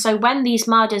man. And so when these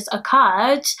murders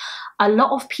occurred, a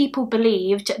lot of people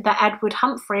believed that Edward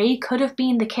Humphrey could have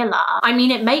been the killer. I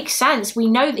mean, it makes sense. We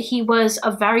know that he was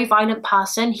a very violent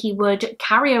person. He would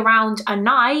carry around a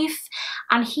knife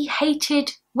and he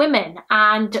hated women,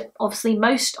 and obviously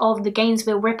most of the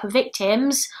Gainesville Ripper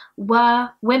victims were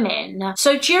women.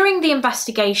 So during the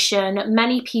investigation,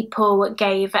 many people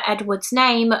gave Edward's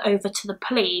name over to the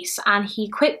police, and he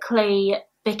quickly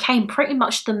became pretty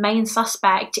much the main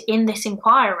suspect in this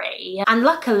inquiry. And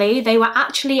luckily, they were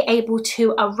actually able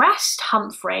to arrest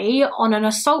Humphrey on an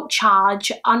assault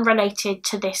charge unrelated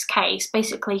to this case.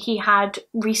 Basically, he had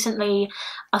recently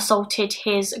assaulted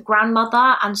his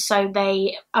grandmother, and so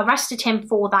they arrested him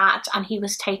for that, and he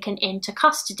was taken into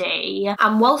custody.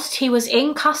 And whilst he was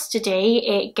in custody,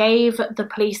 it gave the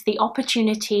police the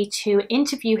opportunity to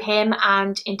interview him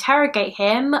and interrogate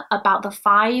him about the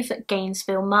 5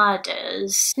 Gainesville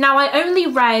murders. Now, I only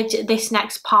read this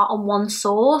next part on one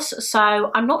source,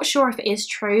 so I'm not sure if it is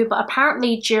true, but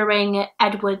apparently during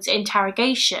Edward's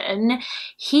interrogation,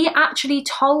 he actually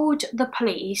told the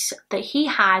police that he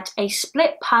had a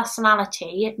split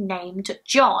personality named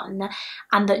John,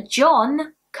 and that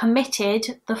John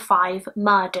committed the 5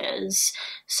 murders.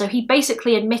 So he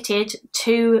basically admitted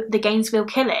to the Gainesville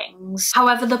killings.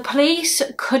 However, the police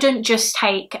couldn't just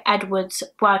take Edward's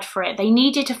word for it. They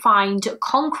needed to find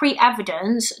concrete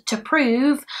evidence to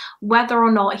prove whether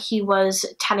or not he was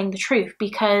telling the truth,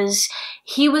 because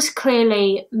he was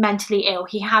clearly mentally ill.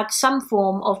 He had some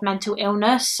form of mental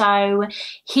illness, so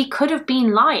he could have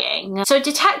been lying. So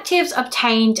detectives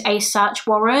obtained a search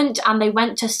warrant and they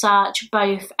went to search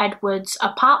both Edward's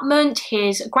apartment,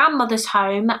 his grandmother's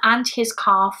home, and his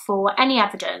car for any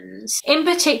evidence. In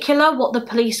particular, what the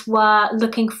police were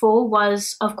looking for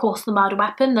was, of course, the murder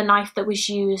weapon, the knife that was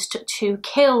used to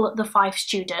kill the 5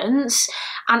 students,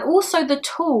 and also the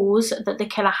tools that the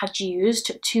killer had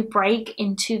used to break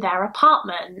into their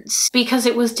apartments, because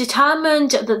it was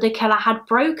determined that the killer had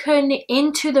broken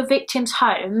into the victims'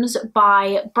 homes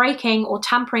by breaking or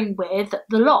tampering with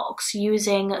the locks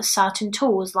using certain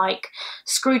tools like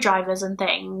screwdrivers and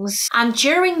things. And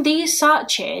during these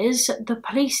searches, the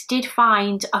police did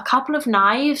find a couple of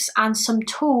knives and some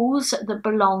tools that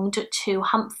belonged to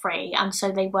Humphrey, and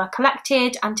so they were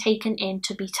collected and taken in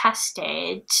to be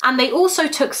tested. And they also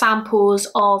took samples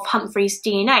of Humphrey's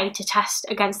DNA to test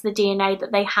against the DNA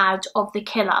that they had of the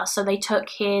killer. So they took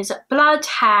his blood,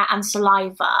 hair, and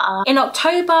saliva. In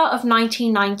October of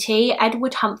 1990,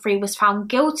 Edward Humphrey was found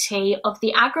guilty of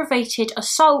the aggravated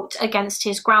assault against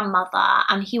his grandmother,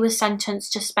 and he was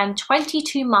sentenced to spend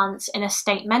 22 months in a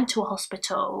state mental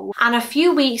hospital. And a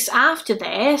few weeks after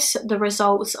this, the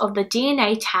results of the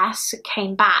DNA tests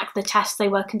came back, the tests they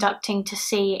were conducting to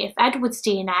see if Edward's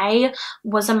DNA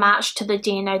was a match to the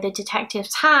DNA the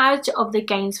detectives had of the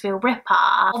Gainesville Ripper.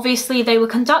 Obviously, they were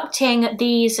conducting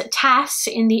these tests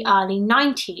in the early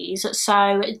 90s, so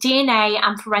DNA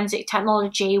and forensic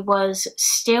technology was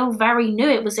still very new.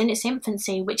 It was in its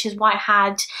infancy, which is why it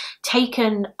had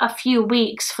taken a few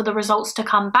weeks for the results results to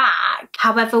come back.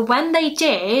 However, when they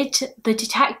did, the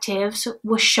detectives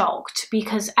were shocked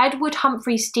because Edward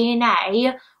Humphrey's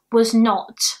DNA was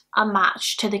not a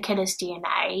match to the killer's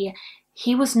DNA.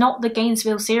 He was not the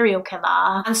Gainesville serial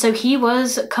killer, and so he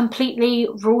was completely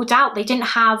ruled out. They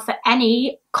didn't have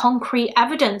any concrete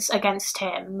evidence against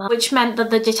him, which meant that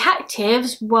the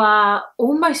detectives were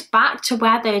almost back to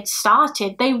where they had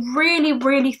started. They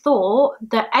really thought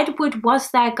that Edward was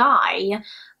their guy,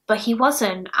 but he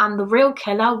wasn't, and the real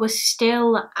killer was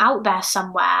still out there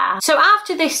somewhere. So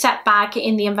after this setback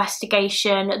in the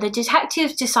investigation, the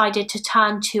detectives decided to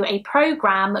turn to a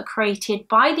program created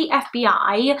by the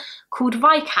FBI called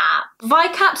VICAP.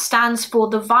 VICAP stands for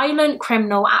the Violent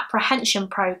Criminal Apprehension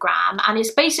Program, and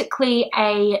it's basically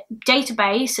a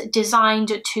database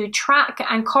designed to track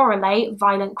and correlate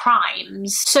violent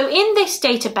crimes. So in this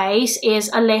database is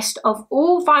a list of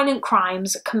all violent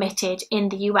crimes committed in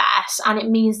the US, and it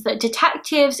means that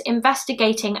detectives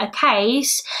investigating a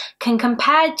case can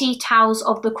compare details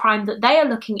of the crime that they are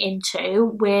looking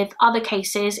into with other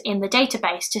cases in the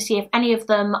database to see if any of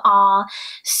them are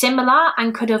similar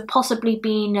and could have possibly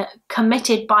been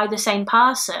committed by the same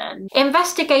person.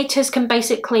 Investigators can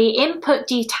basically input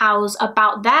details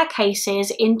about their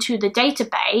cases into the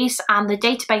database, and the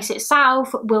database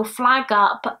itself will flag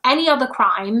up any other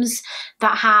crimes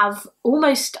that have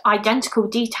almost identical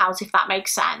details, if that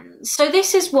makes sense. So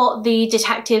this is what the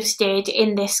detectives did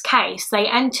in this case. They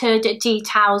entered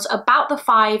details about the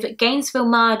 5 Gainesville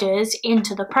murders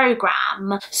into the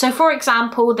program. So for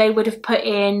example, they would have put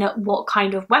in what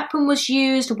kind of weapon was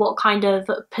used, what kind of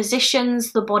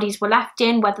positions the bodies were left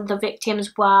in, whether the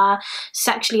victims were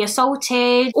sexually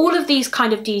assaulted, all of these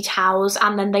kind of details,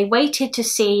 and then they waited to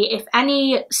see if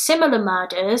any similar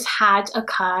murders had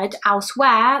occurred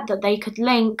elsewhere that they could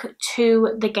link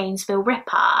to the Gainesville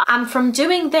Ripper. And from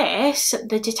doing this,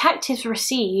 the detectives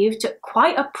received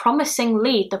quite a promising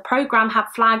lead. The program had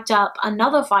flagged up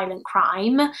another violent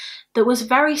crime that was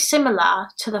very similar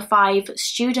to the 5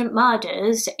 student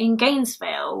murders in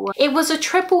Gainesville. It was a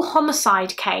triple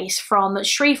homicide case from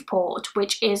Shreveport,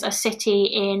 which is a city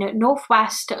in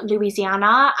northwest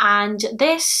Louisiana, and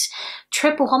this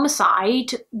triple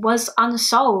homicide was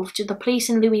unsolved. The police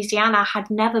in Louisiana had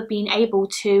never been able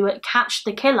to catch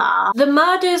the killer. The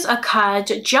murders occurred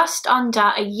just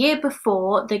under a year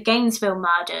before the Gainesville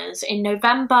murders in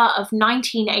November of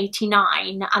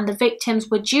 1989, and the victims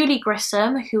were Julie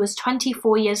Grissom, who was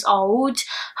 24 years old,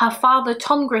 her father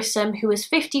Tom Grissom, who was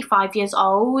 55 years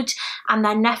old, and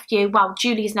their nephew, well,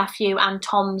 Julie's nephew and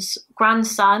Tom's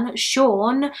grandson,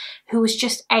 Sean, who was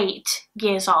just 8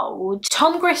 years old.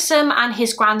 Tom Grissom and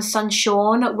his grandson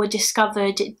Sean were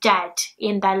discovered dead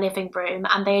in their living room,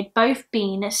 and they had both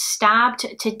been stabbed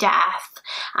to death.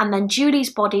 And then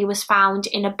Julie's body was found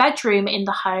in a bedroom in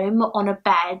the home on a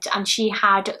bed, and she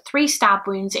had 3 stab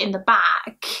wounds in the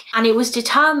back. And it was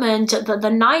determined that the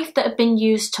knife that had been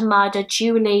used to murder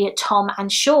Julie, Tom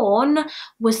and Sean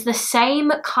was the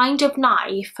same kind of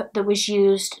knife that was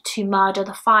used to murder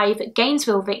the 5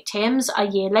 Gainesville victims a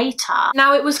year later.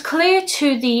 Now, it was clear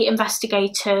to the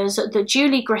investigators that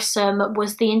Julie Grissom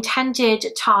was the intended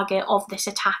target of this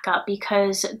attacker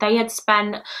because they had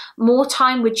spent more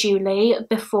time with Julie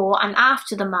before and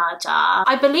after the murder.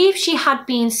 I believe she had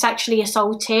been sexually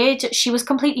assaulted. She was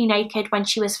completely naked when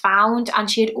she was found, and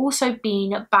she had also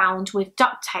been bound with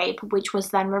duct tape, which was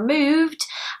then removed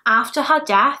after her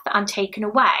death and taken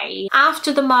away.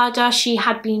 After the murder, she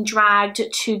had been dragged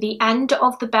to the end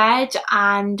of the bed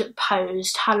and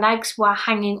posed. Her legs were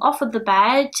hanging off of the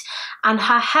bed, and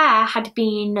her hair had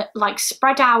been like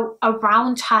spread out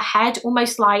around her head,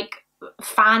 almost like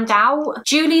fanned out.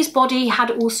 Julie's body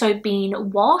had also been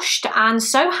washed, and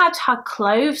so had her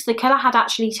clothes. The killer had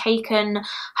actually taken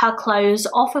her clothes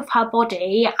off of her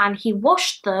body and he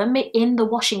washed them in the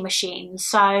washing machine,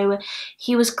 so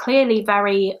he was clearly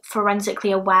very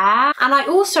forensically aware. And I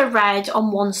also read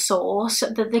on one source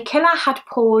that the killer had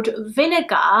poured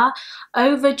vinegar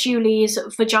over Julie's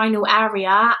vaginal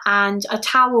area, and a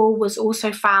towel was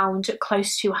also found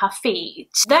close to her feet.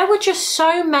 There were just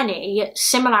so many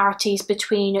similarities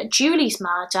between Julie's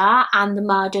murder and the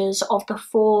murders of the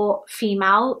 4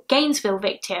 female Gainesville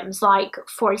victims. Like,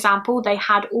 for example, they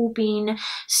had all been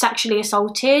sexually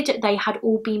assaulted, they had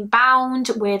all been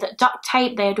bound with duct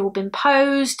tape, they had all been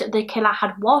posed, the killer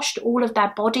had washed all of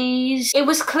their bodies. It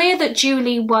was clear that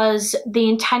Julie was the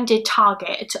intended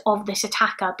target of this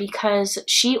attacker because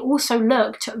she also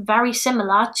looked very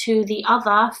similar to the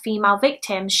other female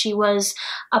victims. She was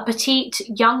a petite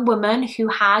young woman who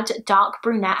had dark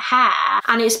brunette hair. care.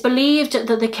 And it's believed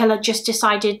that the killer just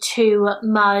decided to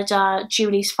murder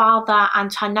Julie's father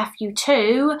and her nephew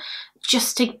too,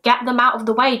 just to get them out of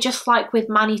the way, just like with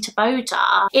Manny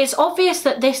Taboda. It's obvious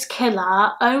that this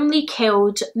killer only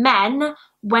killed men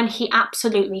when he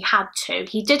absolutely had to.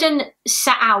 He didn't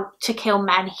set out to kill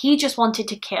men, he just wanted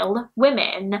to kill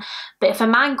women. But if a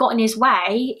man got in his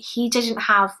way, he didn't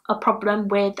have a problem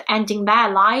with ending their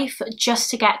life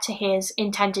just to get to his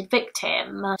intended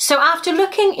victim. So after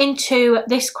looking into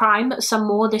this crime some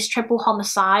more, this triple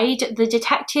homicide, the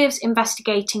detectives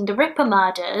investigating the Ripper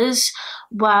murders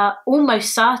were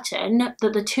almost certain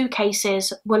that the two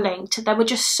cases were linked. There were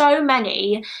just so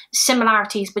many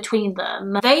similarities between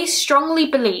them. They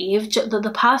strongly believed that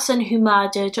the person who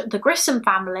murdered the Grissom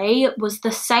family was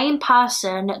the same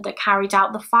person that carried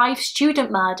out the 5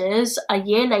 student murders a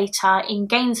year later in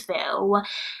Gainesville.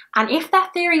 And if their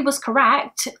theory was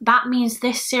correct, that means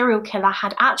this serial killer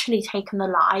had actually taken the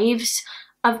lives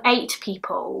of 8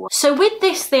 people. So with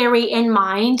this theory in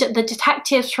mind, the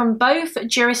detectives from both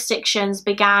jurisdictions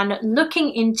began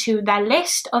looking into their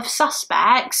list of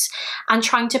suspects and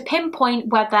trying to pinpoint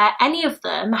whether any of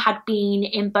them had been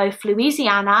in both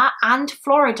Louisiana and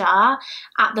Florida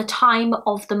at the time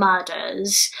of the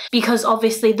murders. Because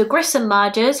obviously the Grissom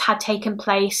murders had taken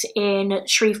place in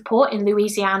Shreveport in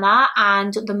Louisiana,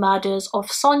 and the murders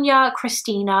of Sonia,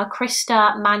 Christina,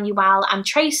 Krista, Manuel and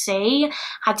Tracy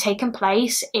had taken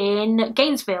place in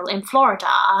Gainesville in Florida.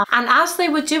 And as they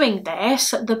were doing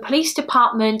this, the police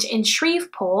department in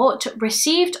Shreveport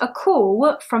received a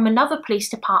call from another police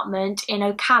department in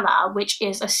Ocala, which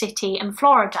is a city in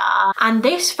Florida. And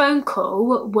this phone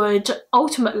call would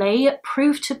ultimately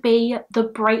prove to be the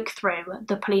breakthrough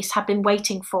the police had been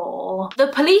waiting for. The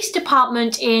police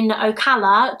department in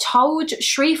Ocala told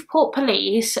Shreveport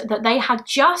police that they had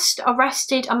just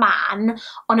arrested a man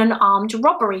on an armed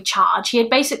robbery charge. He had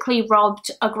basically robbed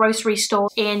a grocery store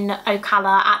in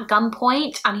Ocala at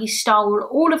gunpoint, and he stole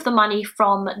all of the money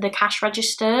from the cash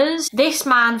registers. This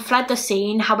man fled the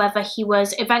scene, however he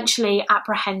was eventually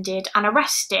apprehended and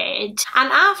arrested.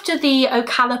 And after the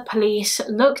Ocala police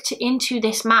looked into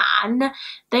this man,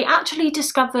 they actually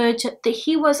discovered that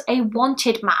he was a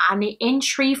wanted man in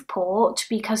Shreveport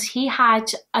because he had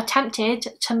attempted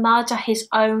to murder his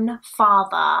own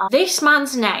father. This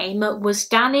man's name was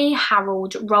Danny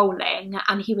Harold Rowling,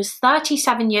 and he was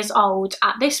 37 years old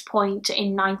at this point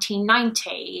in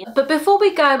 1990. But before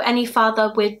we go any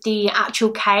further with the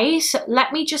actual case,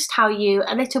 let me just tell you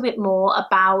a little bit more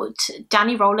about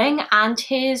Danny Rowling and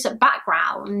his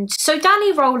background. So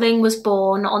Danny Rowling was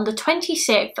born on the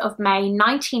 26th of May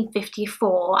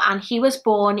 1954, and he was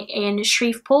born in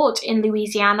Shreveport in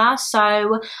Louisiana,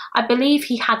 so I believe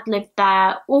he had lived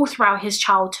there all throughout his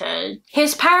childhood.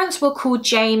 His parents were called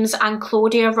James and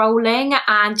Claudia Rowling,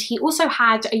 and he also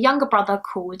had a younger brother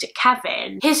called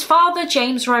Kevin. His father,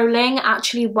 James Rowling,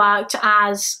 actually worked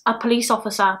as a police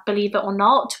officer, believe it or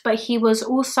not, but he was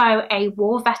also a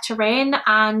war veteran,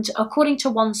 and according to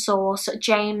one source,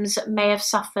 James may have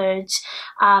suffered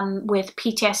with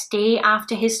PTSD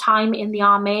after his time in the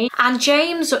army. And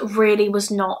James really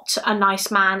was not a nice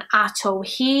man at all.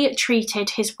 He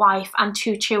treated his wife and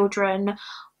 2 children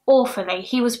awfully.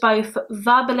 He was both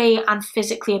verbally and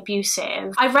physically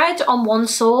abusive. I read on one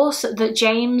source that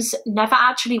James never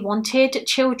actually wanted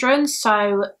children,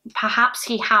 so perhaps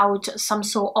he held some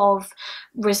sort of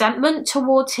resentment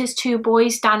towards his 2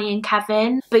 boys, Danny and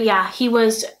Kevin. But yeah, he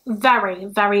was very,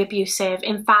 very abusive.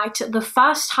 In fact, the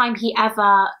first time he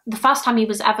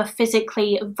was ever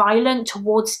physically violent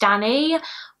towards Danny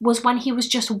was when he was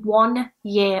just 1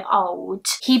 year old.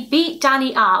 He beat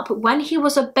Danny up when he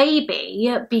was a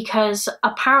baby because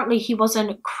apparently he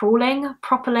wasn't crawling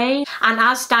properly. And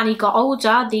as Danny got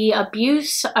older, the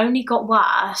abuse only got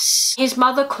worse. His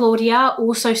mother, Claudia,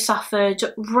 also suffered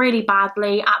really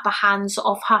badly at the hands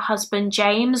of her husband,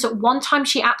 James. One time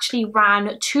she actually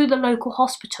ran to the local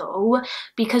hospital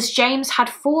because James had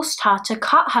forced her to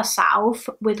cut herself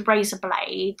with razor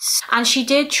blades. And she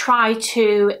did try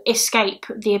to escape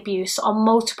the abuse on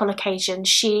multiple occasions.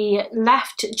 She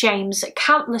left James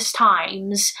countless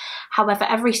times. However,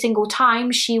 every single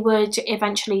time she would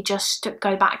eventually just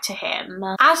go back to him.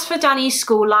 As for Danny's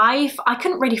school life, I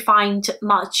couldn't really find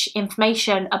much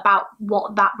information about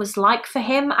what that was like for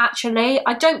him, actually.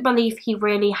 I don't believe he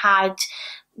really had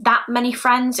that many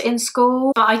friends in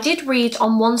school, but I did read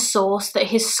on one source that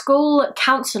his school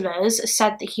counsellors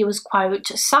said that he was, quote,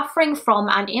 suffering from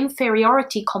an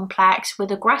inferiority complex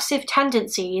with aggressive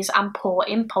tendencies and poor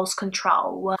impulse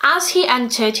control. As he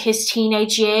entered his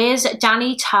teenage years,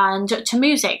 Danny turned to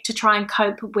music to try and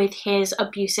cope with his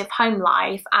abusive home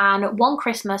life, and one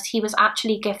Christmas he was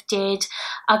actually gifted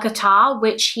a guitar,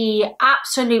 which he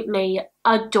absolutely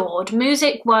adored.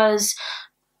 Music was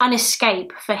an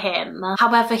escape for him.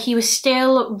 However, he was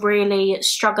still really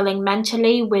struggling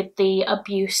mentally with the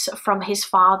abuse from his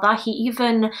father. He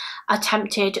even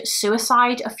attempted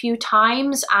suicide a few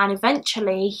times, and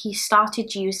eventually he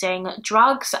started using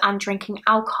drugs and drinking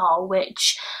alcohol,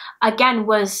 which again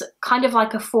was kind of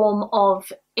like a form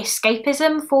of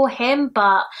escapism for him,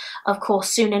 but of course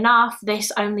soon enough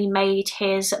this only made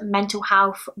his mental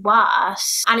health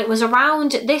worse. And it was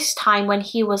around this time, when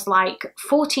he was like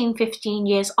 14-15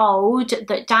 years old,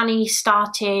 that Danny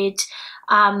started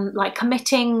like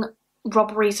committing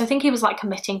robberies. I think he was like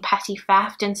committing petty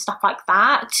theft and stuff like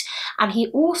that, and he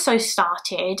also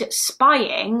started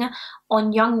spying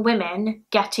on young women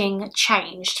getting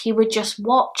changed. He would just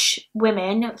watch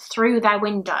women through their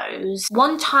windows.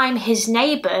 One time his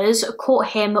neighbours caught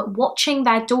him watching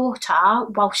their daughter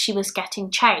while she was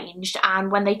getting changed, and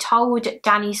when they told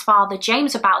Danny's father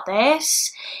James about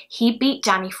this, he beat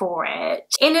Danny for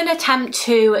it. In an attempt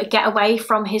to get away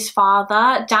from his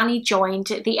father, Danny joined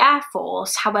the Air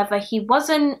Force. However, he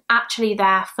wasn't actually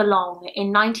there for long.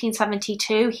 In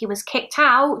 1972 he was kicked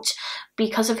out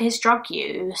because of his drug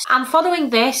use. And following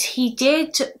this, he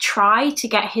did try to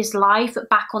get his life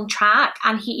back on track,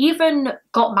 and he even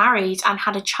got married and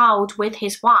had a child with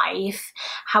his wife.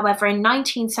 However, in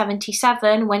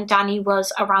 1977, when Danny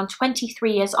was around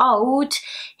 23 years old,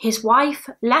 his wife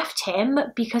left him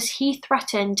because he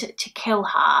threatened to kill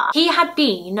her. He had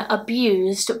been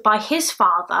abused by his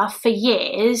father for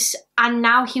years, and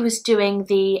now he was doing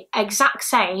the exact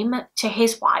same to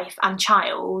his wife and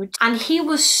child. And he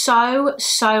was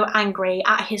so angry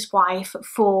at his wife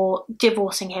for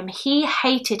divorcing him. He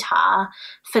hated her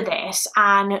for this,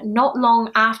 and not long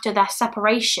after their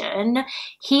separation,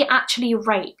 he actually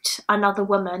raped another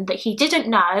woman that he didn't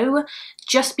know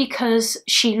just because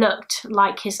she looked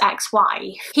like his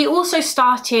ex-wife. He also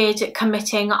started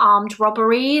committing armed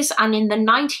robberies, and in the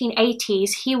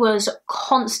 1980s he was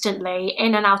constantly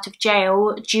in and out of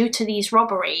jail due to these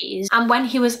robberies. And when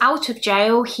he was out of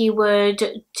jail, he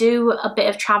would do a bit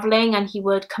of travelling and he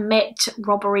would commit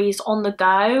robberies on the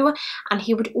go, and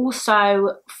he would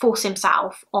also force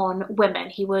himself on women.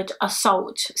 He would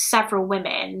assault several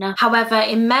women. However,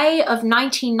 in May of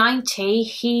 1990,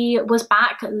 he was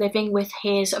back living with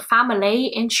his family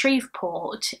in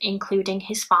Shreveport, including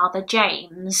his father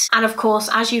James. And of course,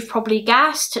 as you've probably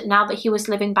guessed, now that he was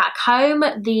living back home,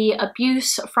 the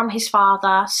abuse from his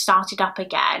father started up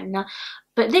again.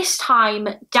 But this time,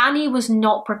 Danny was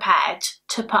not prepared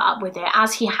to put up with it,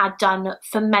 as he had done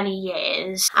for many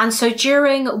years. And so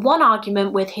during one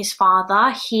argument with his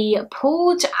father, he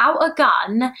pulled out a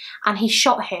gun and he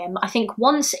shot him, I think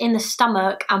once in the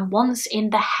stomach and once in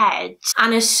the head.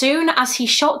 And as soon as he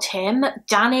shot him,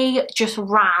 Danny just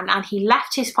ran and he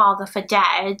left his father for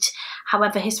dead.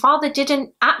 However, his father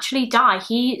didn't actually die.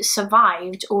 He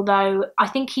survived, although I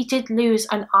think he did lose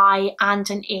an eye and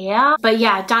an ear. But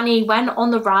yeah, Danny went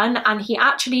on the run, and he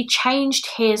actually changed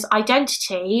his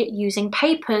identity using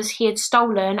papers he had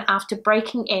stolen after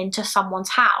breaking into someone's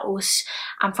house.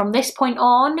 And from this point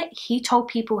on, he told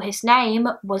people his name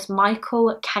was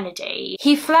Michael Kennedy.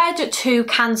 He fled to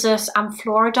Kansas and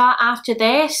Florida after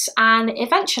this, and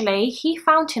eventually he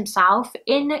found himself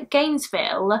in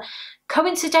Gainesville,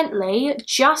 coincidentally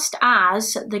just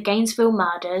as the Gainesville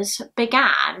murders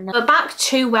began. But back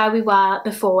to where we were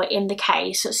before in the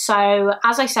case. So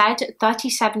as I said,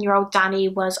 37-year-old Danny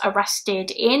was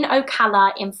arrested in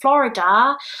Ocala in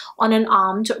Florida on an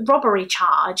armed robbery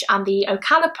charge, and the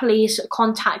Ocala police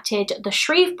contacted the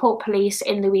Shreveport police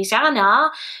in Louisiana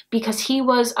because he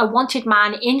was a wanted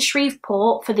man in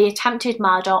Shreveport for the attempted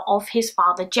murder of his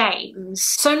father James.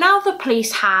 So now the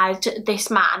police had this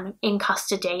man in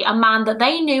custody, a man that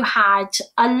they knew had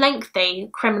a lengthy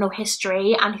criminal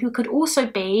history and who could also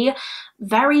be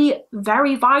very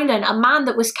violent, a man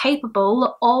that was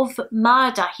capable of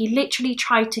murder. He literally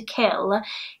tried to kill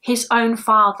his own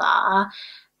father.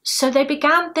 So they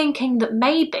began thinking that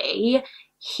maybe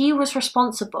he was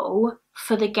responsible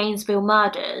for the Gainesville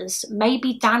murders.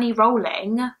 Maybe Danny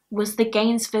Rolling was the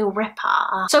Gainesville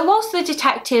Ripper. So whilst the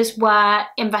detectives were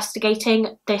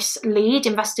investigating this lead,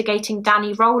 investigating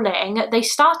Danny Rolling, they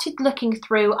started looking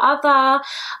through other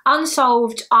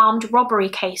unsolved armed robbery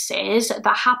cases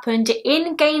that happened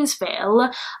in Gainesville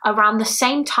around the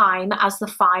same time as the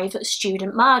 5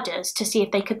 student murders to see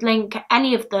if they could link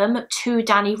any of them to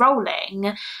Danny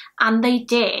Rolling. And they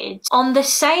did. On the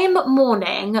same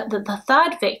morning that the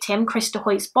 3rd victim, Krista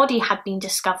Hoyt's body had been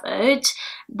discovered,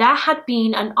 there had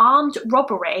been an armed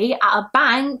robbery at a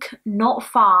bank not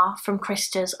far from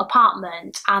Krista's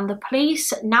apartment, and the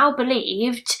police now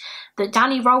believed that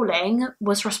Danny Rolling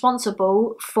was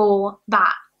responsible for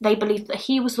that. They believed that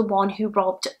he was the one who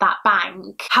robbed that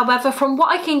bank. However, from what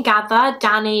I can gather,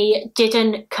 Danny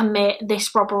didn't commit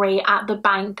this robbery at the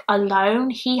bank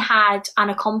alone. He had an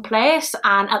accomplice,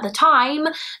 and at the time,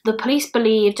 the police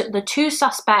believed the 2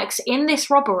 suspects in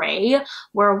this robbery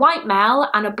were a white male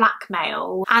and a black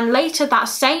male. And later that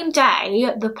same day,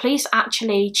 the police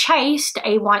actually chased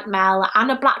a white male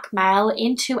and a black male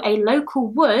into a local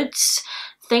woods,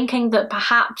 thinking that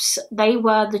perhaps they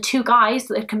were the 2 guys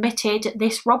that had committed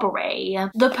this robbery.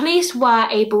 The police were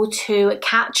able to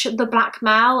catch the black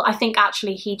male. I think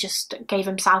actually he just gave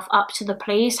himself up to the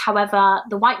police. However,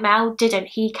 the white male didn't.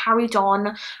 He carried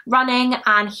on running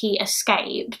and he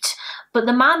escaped. But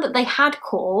the man that they had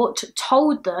caught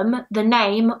told them the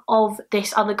name of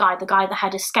this other guy, the guy that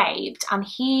had escaped, and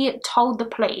he told the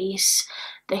police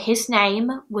that his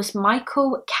name was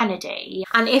Michael Kennedy.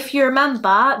 And if you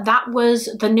remember, that was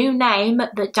the new name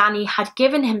that Danny had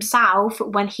given himself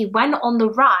when he went on the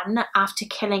run after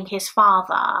killing his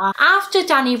father. After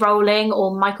Danny Rolling,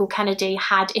 or Michael Kennedy,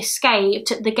 had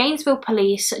escaped, the Gainesville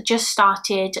police just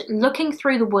started looking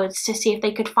through the woods to see if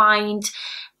they could find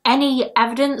any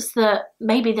evidence that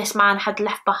maybe this man had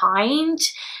left behind.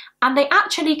 And they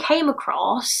actually came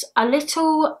across a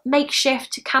little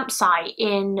makeshift campsite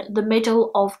in the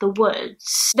middle of the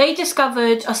woods. They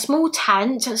discovered a small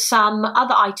tent, some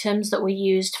other items that were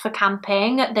used for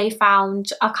camping. They found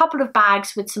a couple of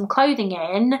bags with some clothing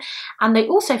in, and they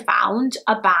also found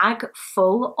a bag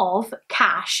full of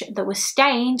cash that was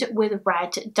stained with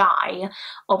red dye,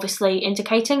 obviously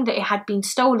indicating that it had been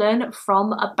stolen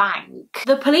from a bank.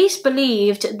 The police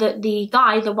believed that the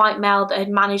guy, the white male that had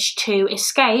managed to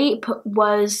escape,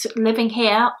 was living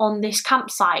here on this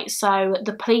campsite. So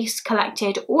the police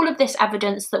collected all of this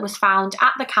evidence that was found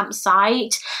at the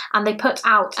campsite, and they put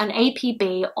out an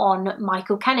APB on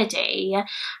Michael Kennedy.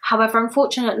 However,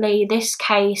 unfortunately, this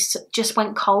case just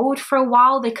went cold for a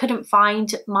while. They couldn't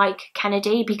find Mike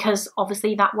Kennedy because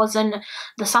obviously that wasn't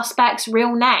the suspect's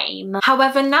real name.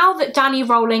 However, now that Danny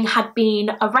Rolling had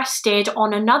been arrested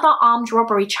on another armed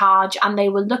robbery charge and they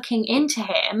were looking into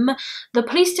him, the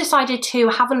police decided to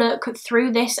have a look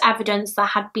through this evidence that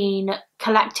had been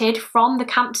collected from the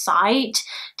campsite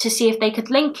to see if they could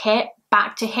link it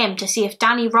back to him, to see if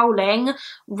Danny Rolling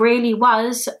really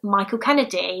was Michael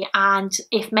Kennedy and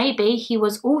if maybe he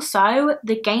was also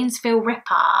the Gainesville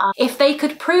Ripper. If they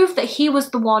could prove that he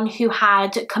was the one who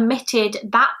had committed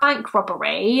that bank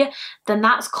robbery, then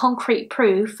that's concrete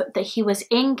proof that he was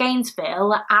in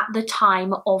Gainesville at the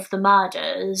time of the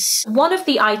murders. One of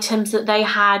the items that they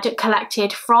had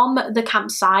collected from the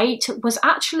campsite was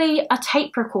actually a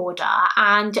tape recorder,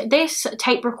 and this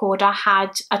tape recorder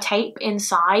had a tape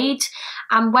inside.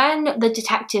 And when the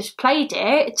detectives played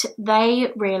it,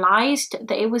 they realised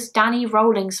that it was Danny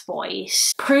Rolling's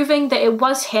voice, proving that it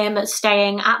was him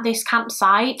staying at this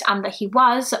campsite and that he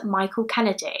was Michael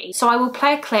Kennedy. So I will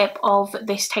play a clip of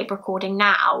this tape recording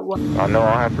now. I know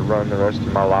I'll have to run the rest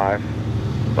of my life,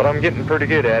 but I'm getting pretty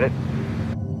good at it.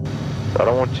 So I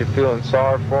don't want you feeling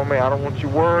sorry for me. I don't want you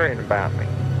worrying about me.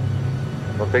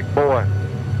 I'm a big boy.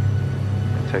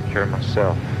 I'll take care of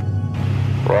myself.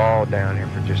 We're all down here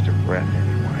for just a breath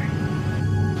anyway.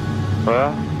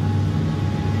 Well,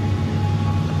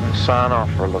 I'm gonna sign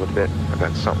off for a little bit. I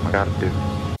got something I gotta do.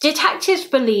 Detectives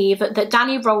believe that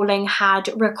Danny Rolling had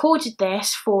recorded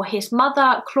this for his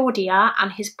mother Claudia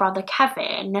and his brother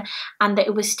Kevin, and that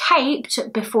it was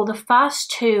taped before the first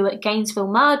 2 Gainesville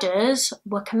murders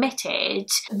were committed.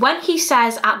 When he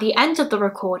says at the end of the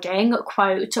recording,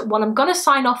 quote, "Well, I'm gonna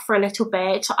sign off for a little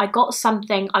bit, I got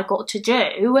something I got to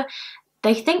do,"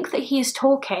 they think that he is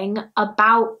talking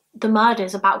about the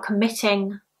murders, about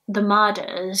committing the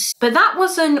murders. But that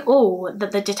wasn't all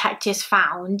that the detectives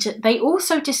found. They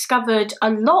also discovered a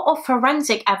lot of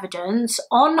forensic evidence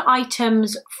on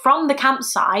items from the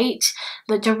campsite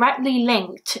that directly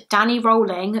linked Danny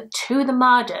Rolling to the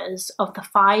murders of the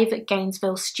 5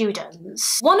 Gainesville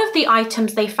students. One of the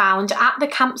items they found at the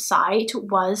campsite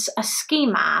was a ski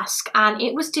mask, and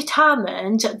it was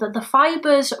determined that the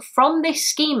fibres from this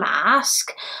ski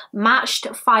mask matched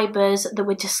fibres that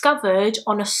were discovered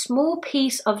on a small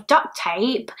piece of duct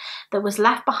tape that was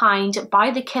left behind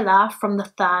by the killer from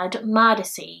the 3rd murder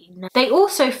scene. They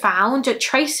also found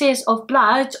traces of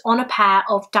blood on a pair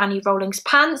of Danny Rolling's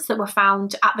pants that were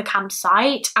found at the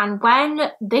campsite, and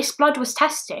when this blood was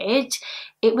tested,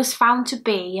 it was found to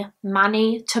be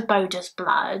Manny Taboda's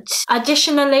blood.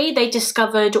 Additionally, they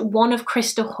discovered one of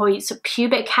Crystal Hoyt's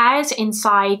pubic hairs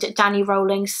inside Danny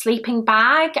Rolling's sleeping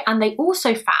bag, and they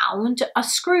also found a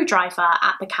screwdriver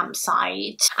at the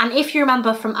campsite. And if you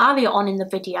remember from earlier on in the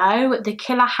video, the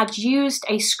killer had used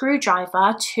a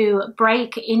screwdriver to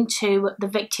break into the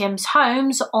victims'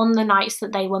 homes on the nights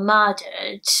that they were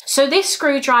murdered. So this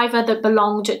screwdriver that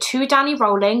belonged to Danny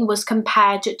Rolling was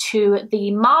compared to the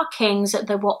markings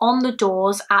that were on the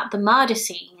doors at the murder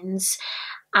scenes,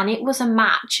 and it was a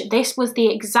match. This was the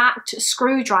exact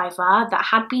screwdriver that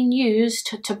had been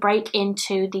used to break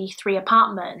into the 3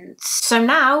 apartments. So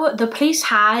now the police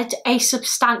had a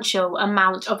substantial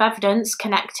amount of evidence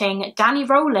connecting Danny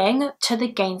Rolling to the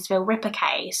Gainesville Ripper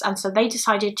case, and so they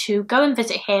decided to go and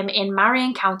visit him in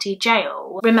Marion County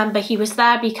Jail. Remember, he was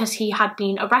there because he had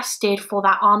been arrested for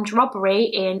that armed robbery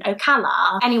in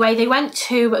Ocala. Anyway, they went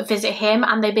to visit him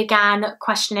and they began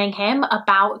questioning him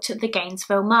about the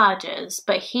Gainesville murders,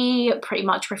 but he pretty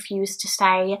much refused to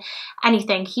say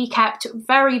anything. He kept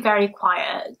very, very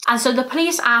quiet. And so the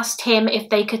police asked him if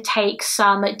they could take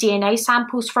some DNA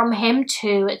samples from him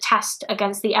to test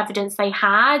against the evidence they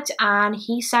had, and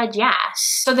he said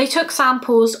yes. So they took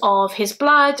samples of his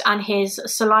blood and his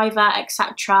saliva,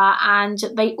 etc., and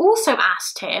they also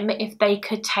asked him if they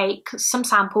could take some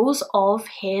samples of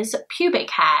his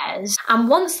pubic hairs. And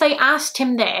once they asked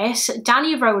him this,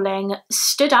 Danny Rolling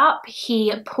stood up,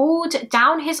 he pulled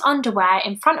down his underwear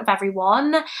in front of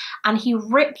everyone, and he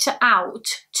ripped out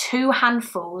 2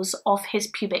 handfuls of his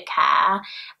pubic hair,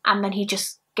 and then he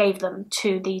just gave them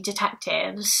to the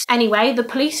detectives. Anyway, the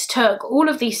police took all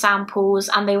of these samples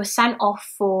and they were sent off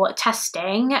for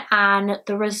testing, and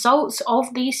the results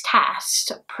of these tests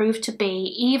proved to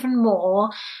be even more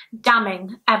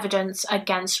damning evidence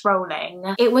against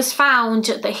Rolling. It was found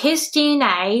that his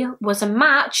DNA was a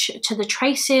match to the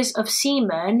traces of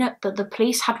semen that the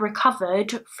police had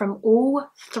recovered from all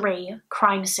 3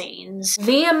 crime scenes.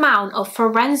 The amount of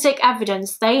forensic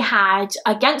evidence they had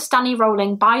against Danny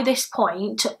Rolling by this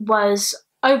point was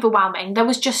overwhelming. There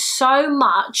was just so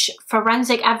much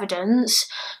forensic evidence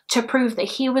to prove that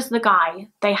he was the guy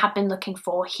they had been looking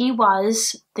for. He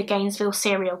was the Gainesville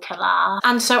serial killer.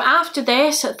 And so after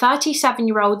this,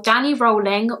 37-year-old Danny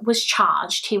Rolling was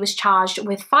charged. He was charged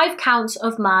with 5 counts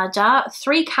of murder,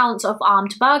 3 counts of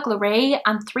armed burglary,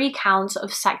 and 3 counts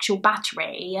of sexual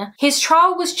battery. His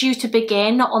trial was due to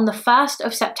begin on the 1st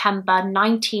of September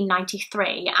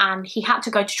 1993, and he had to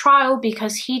go to trial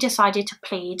because he decided to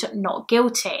plead not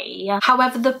guilty.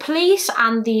 However, the police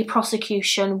and the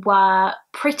prosecution were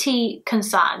pretty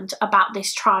concerned about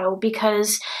this trial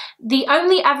because the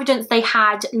only evidence they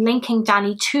had linking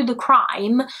Danny to the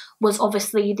crime was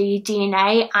obviously the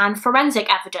DNA and forensic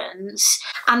evidence,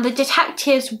 and the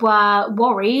detectives were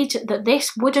worried that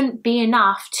this wouldn't be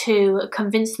enough to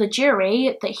convince the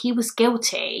jury that he was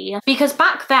guilty, because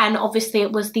back then obviously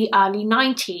it was the early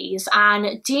 90s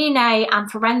and DNA and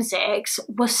forensics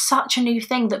was such a new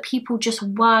thing that people just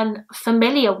weren't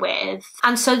familiar with.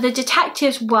 And so the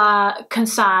detectives were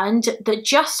concerned that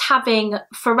just having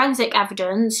forensic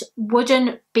evidence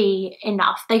wouldn't be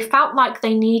enough. They felt like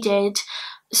they needed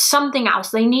something else.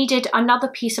 They needed another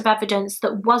piece of evidence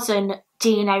that wasn't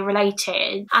DNA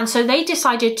related. And so they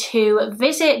decided to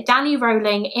visit Danny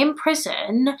Rolling in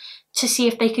prison to see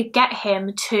if they could get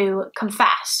him to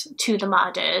confess to the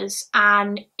murders.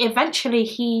 And eventually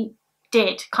he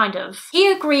did, kind of.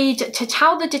 He agreed to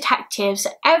tell the detectives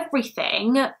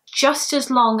everything, just as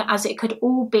long as it could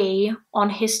all be on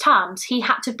his terms. He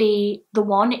had to be the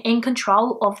one in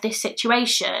control of this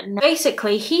situation.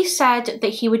 Basically, he said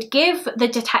that he would give the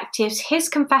detectives his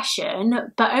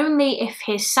confession, but only if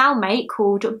his cellmate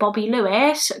called Bobby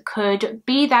Lewis could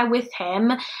be there with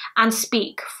him and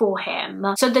speak for him.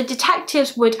 So the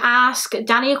detectives would ask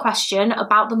Danny a question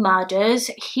about the murders,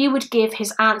 he would give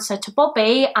his answer to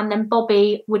Bobby, and then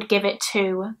Bobby would give it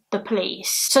to the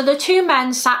police. So the 2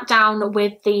 men sat down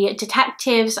with the the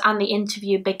detectives and the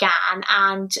interview began,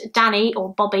 and Danny,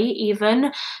 or Bobby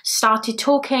even, started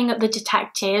talking the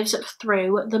detectives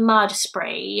through the murder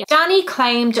spree. Danny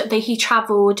claimed that he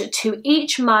travelled to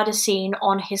each murder scene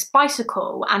on his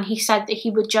bicycle, and he said that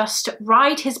he would just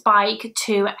ride his bike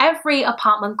to every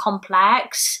apartment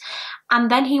complex, and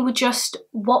then he would just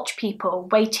watch people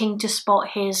waiting to spot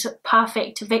his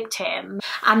perfect victim.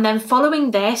 And then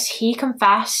following this, he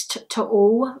confessed to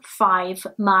all 5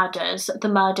 murders. The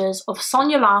murders of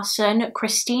Sonia Larson,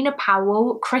 Christina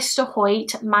Powell, Krista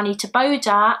Hoyt, Manny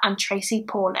Taboda, and Tracy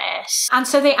Paulus. And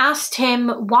so they asked him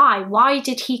why. Why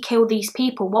did he kill these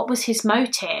people? What was his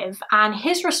motive? And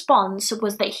his response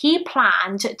was that he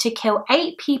planned to kill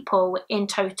 8 people in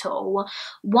total,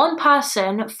 1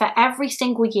 person for every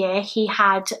single year he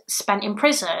had spent in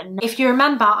prison. If you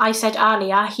remember, I said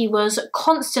earlier he was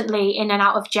constantly in and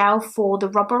out of jail for the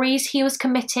robberies he was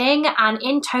committing, and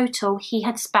in total he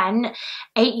had spent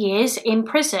 8 years in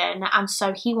prison, and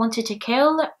so he wanted to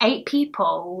kill 8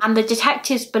 people. And the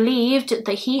detectives believed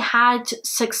that he had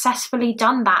successfully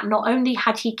done that. Not only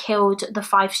had he killed the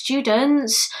 5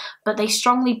 students, but they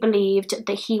strongly believed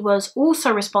that he was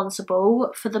also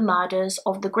responsible for the murders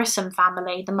of the Grissom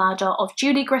family, the murder of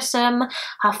Julie Grissom,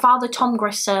 her father Tom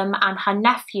Grissom, and her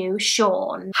nephew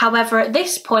Sean. However, at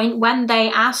this point, when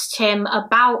they asked him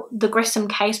about the Grissom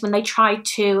case, when they tried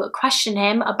to question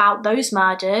him about those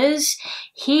murders,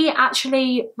 he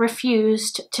actually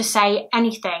refused to say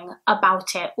anything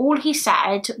about it. All he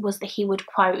said was that he would,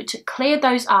 quote, clear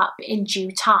those up in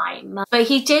due time. But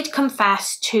he did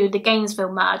confess to the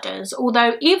Gainesville murders,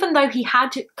 although even though he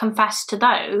had confessed to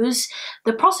those,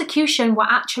 the prosecution were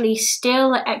actually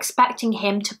still expecting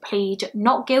him to plead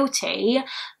not guilty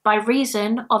by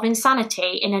reason of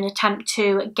insanity in an attempt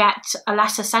to get a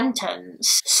lesser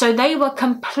sentence. So they were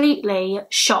completely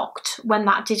shocked when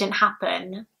that didn't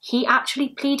happen. He actually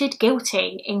pleaded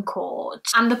guilty in court,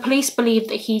 and the police believed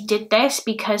that he did this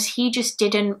because he just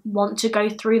didn't want to go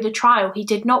through the trial. He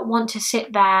did not want to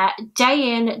sit there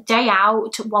day in, day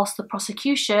out whilst the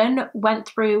prosecution went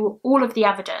through all of the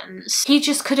evidence. He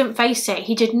just couldn't face it.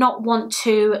 He did not want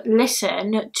to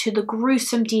listen to the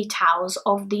gruesome details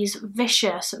of these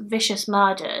vicious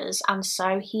murders, and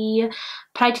so he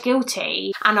pled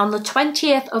guilty. And on the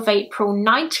 20th of April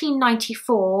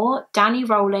 1994, Danny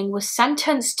Rolling was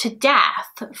sentenced to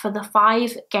death for the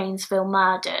 5 Gainesville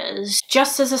murders.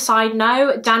 Just as a side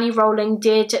note, Danny Rolling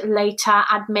did later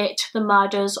admit to the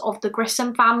murders of the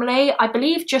Grissom family, I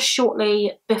believe just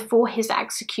shortly before his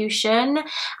execution,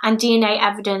 and DNA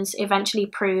evidence eventually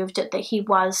proved that he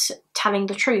was telling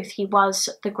the truth. He was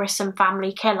the Grissom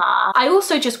family killer. I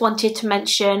also just wanted to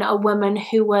mention a woman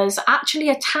who was actually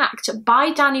attacked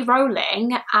by Danny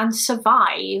Rolling and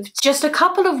survived. Just a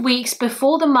couple of weeks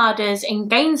before the murders in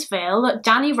Gainesville,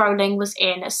 Danny Rolling was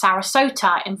in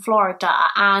Sarasota in Florida,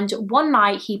 and one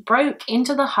night he broke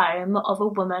into the home of a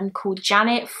woman called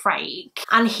Janet Frake,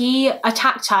 and he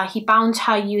attacked her. He bound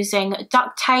her using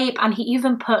duct tape, and he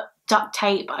even put duct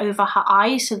tape over her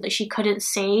eyes so that she couldn't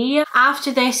see. After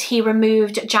this, he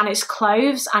removed Janet's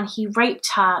clothes and he raped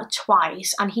her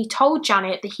twice, and he told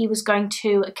Janet that he was going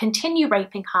to continue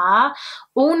raping her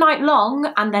all night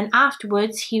long, and then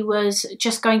afterwards he was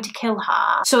just going to kill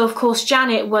her. So of course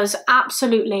Janet was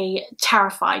absolutely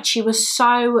terrified. She was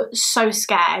so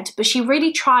scared, but she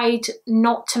really tried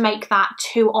not to make that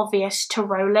too obvious to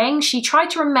Rolling. She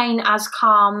tried to remain as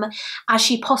calm as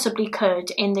she possibly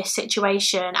could in this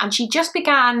situation, and she just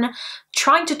began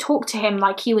trying to talk to him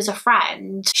like he was a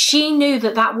friend. She knew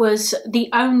that that was the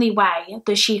only way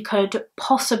that she could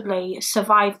possibly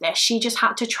survive this. She just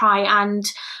had to try and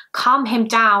calm him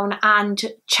down and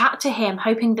chat to him,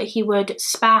 hoping that he would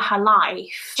spare her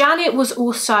life. Janet was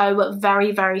also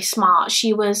very smart.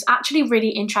 She was actually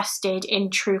really interested in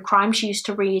true crime. She used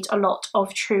to read a lot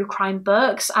of true crime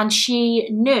books, and she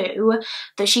knew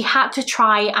that she had to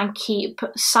try and keep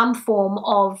some form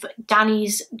of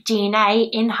Danny's DNA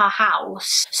in her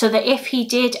house, so that if he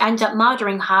did end up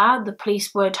murdering her, the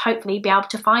police would hopefully be able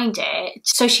to find it.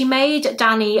 So she made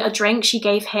Danny a drink. She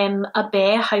gave him a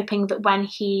beer, hoping that when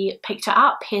he picked her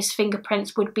up, his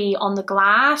fingerprints would be on the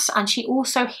glass, and she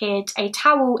also hid a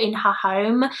towel in her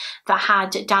home that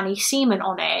had Danny's semen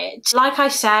on it. Like I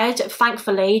said,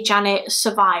 thankfully Janet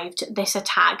survived this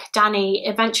attack. Danny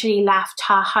eventually left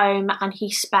her home and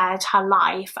he spared her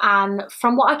life, and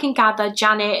from what I can gather,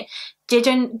 Janet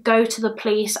didn't go to the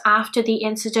police after the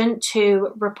incident to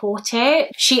report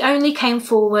it. She only came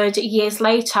forward years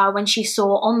later when she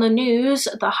saw on the news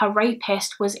that her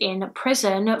rapist was in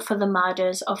prison for the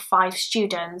murders of 5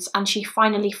 students, and she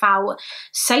finally felt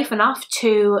safe enough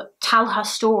to tell her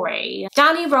story.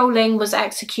 Danny Rolling was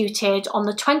executed on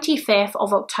the 25th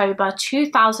of October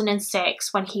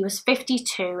 2006 when he was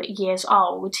 52 years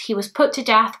old. He was put to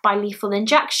death by lethal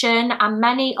injection, and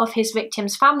many of his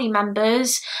victims' family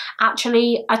members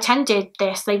actually attended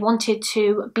this. They wanted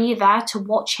to be there to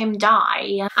watch him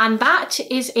die. And that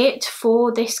is it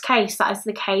for this case. That is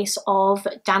the case of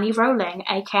Danny Rolling,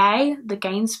 aka the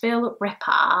Gainesville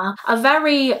Ripper. A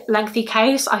very lengthy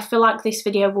case. I feel like this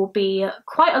video will be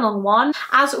quite a long one.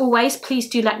 As always, please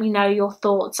do let me know your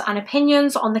thoughts and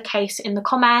opinions on the case in the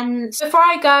comments. Before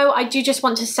I go, I do just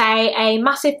want to say a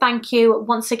massive thank you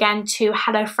once again to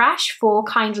HelloFresh for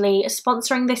kindly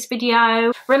sponsoring this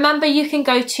video. Remember, you can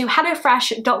go to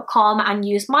hellofresh.com and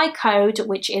use my code,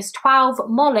 which is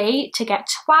 12mollie, to get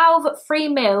 12 free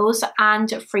meals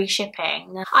and free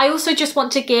shipping. I also just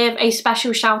want to give a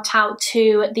special shout out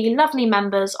to the lovely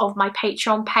members of my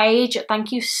Patreon page.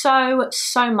 Thank you so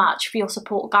much for your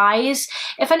support, guys.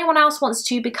 If anyone else wants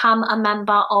to become a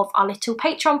member of our little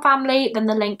Patreon family, then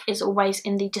the link is always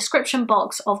in the description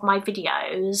box of my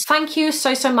videos. Thank you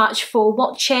so much for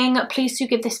watching. Please do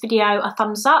give this video a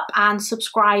thumbs up and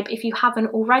subscribe if you haven't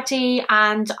already,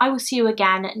 and I will see you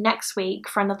again next week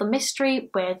for another mystery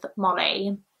with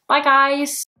Mollie. Bye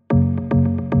guys!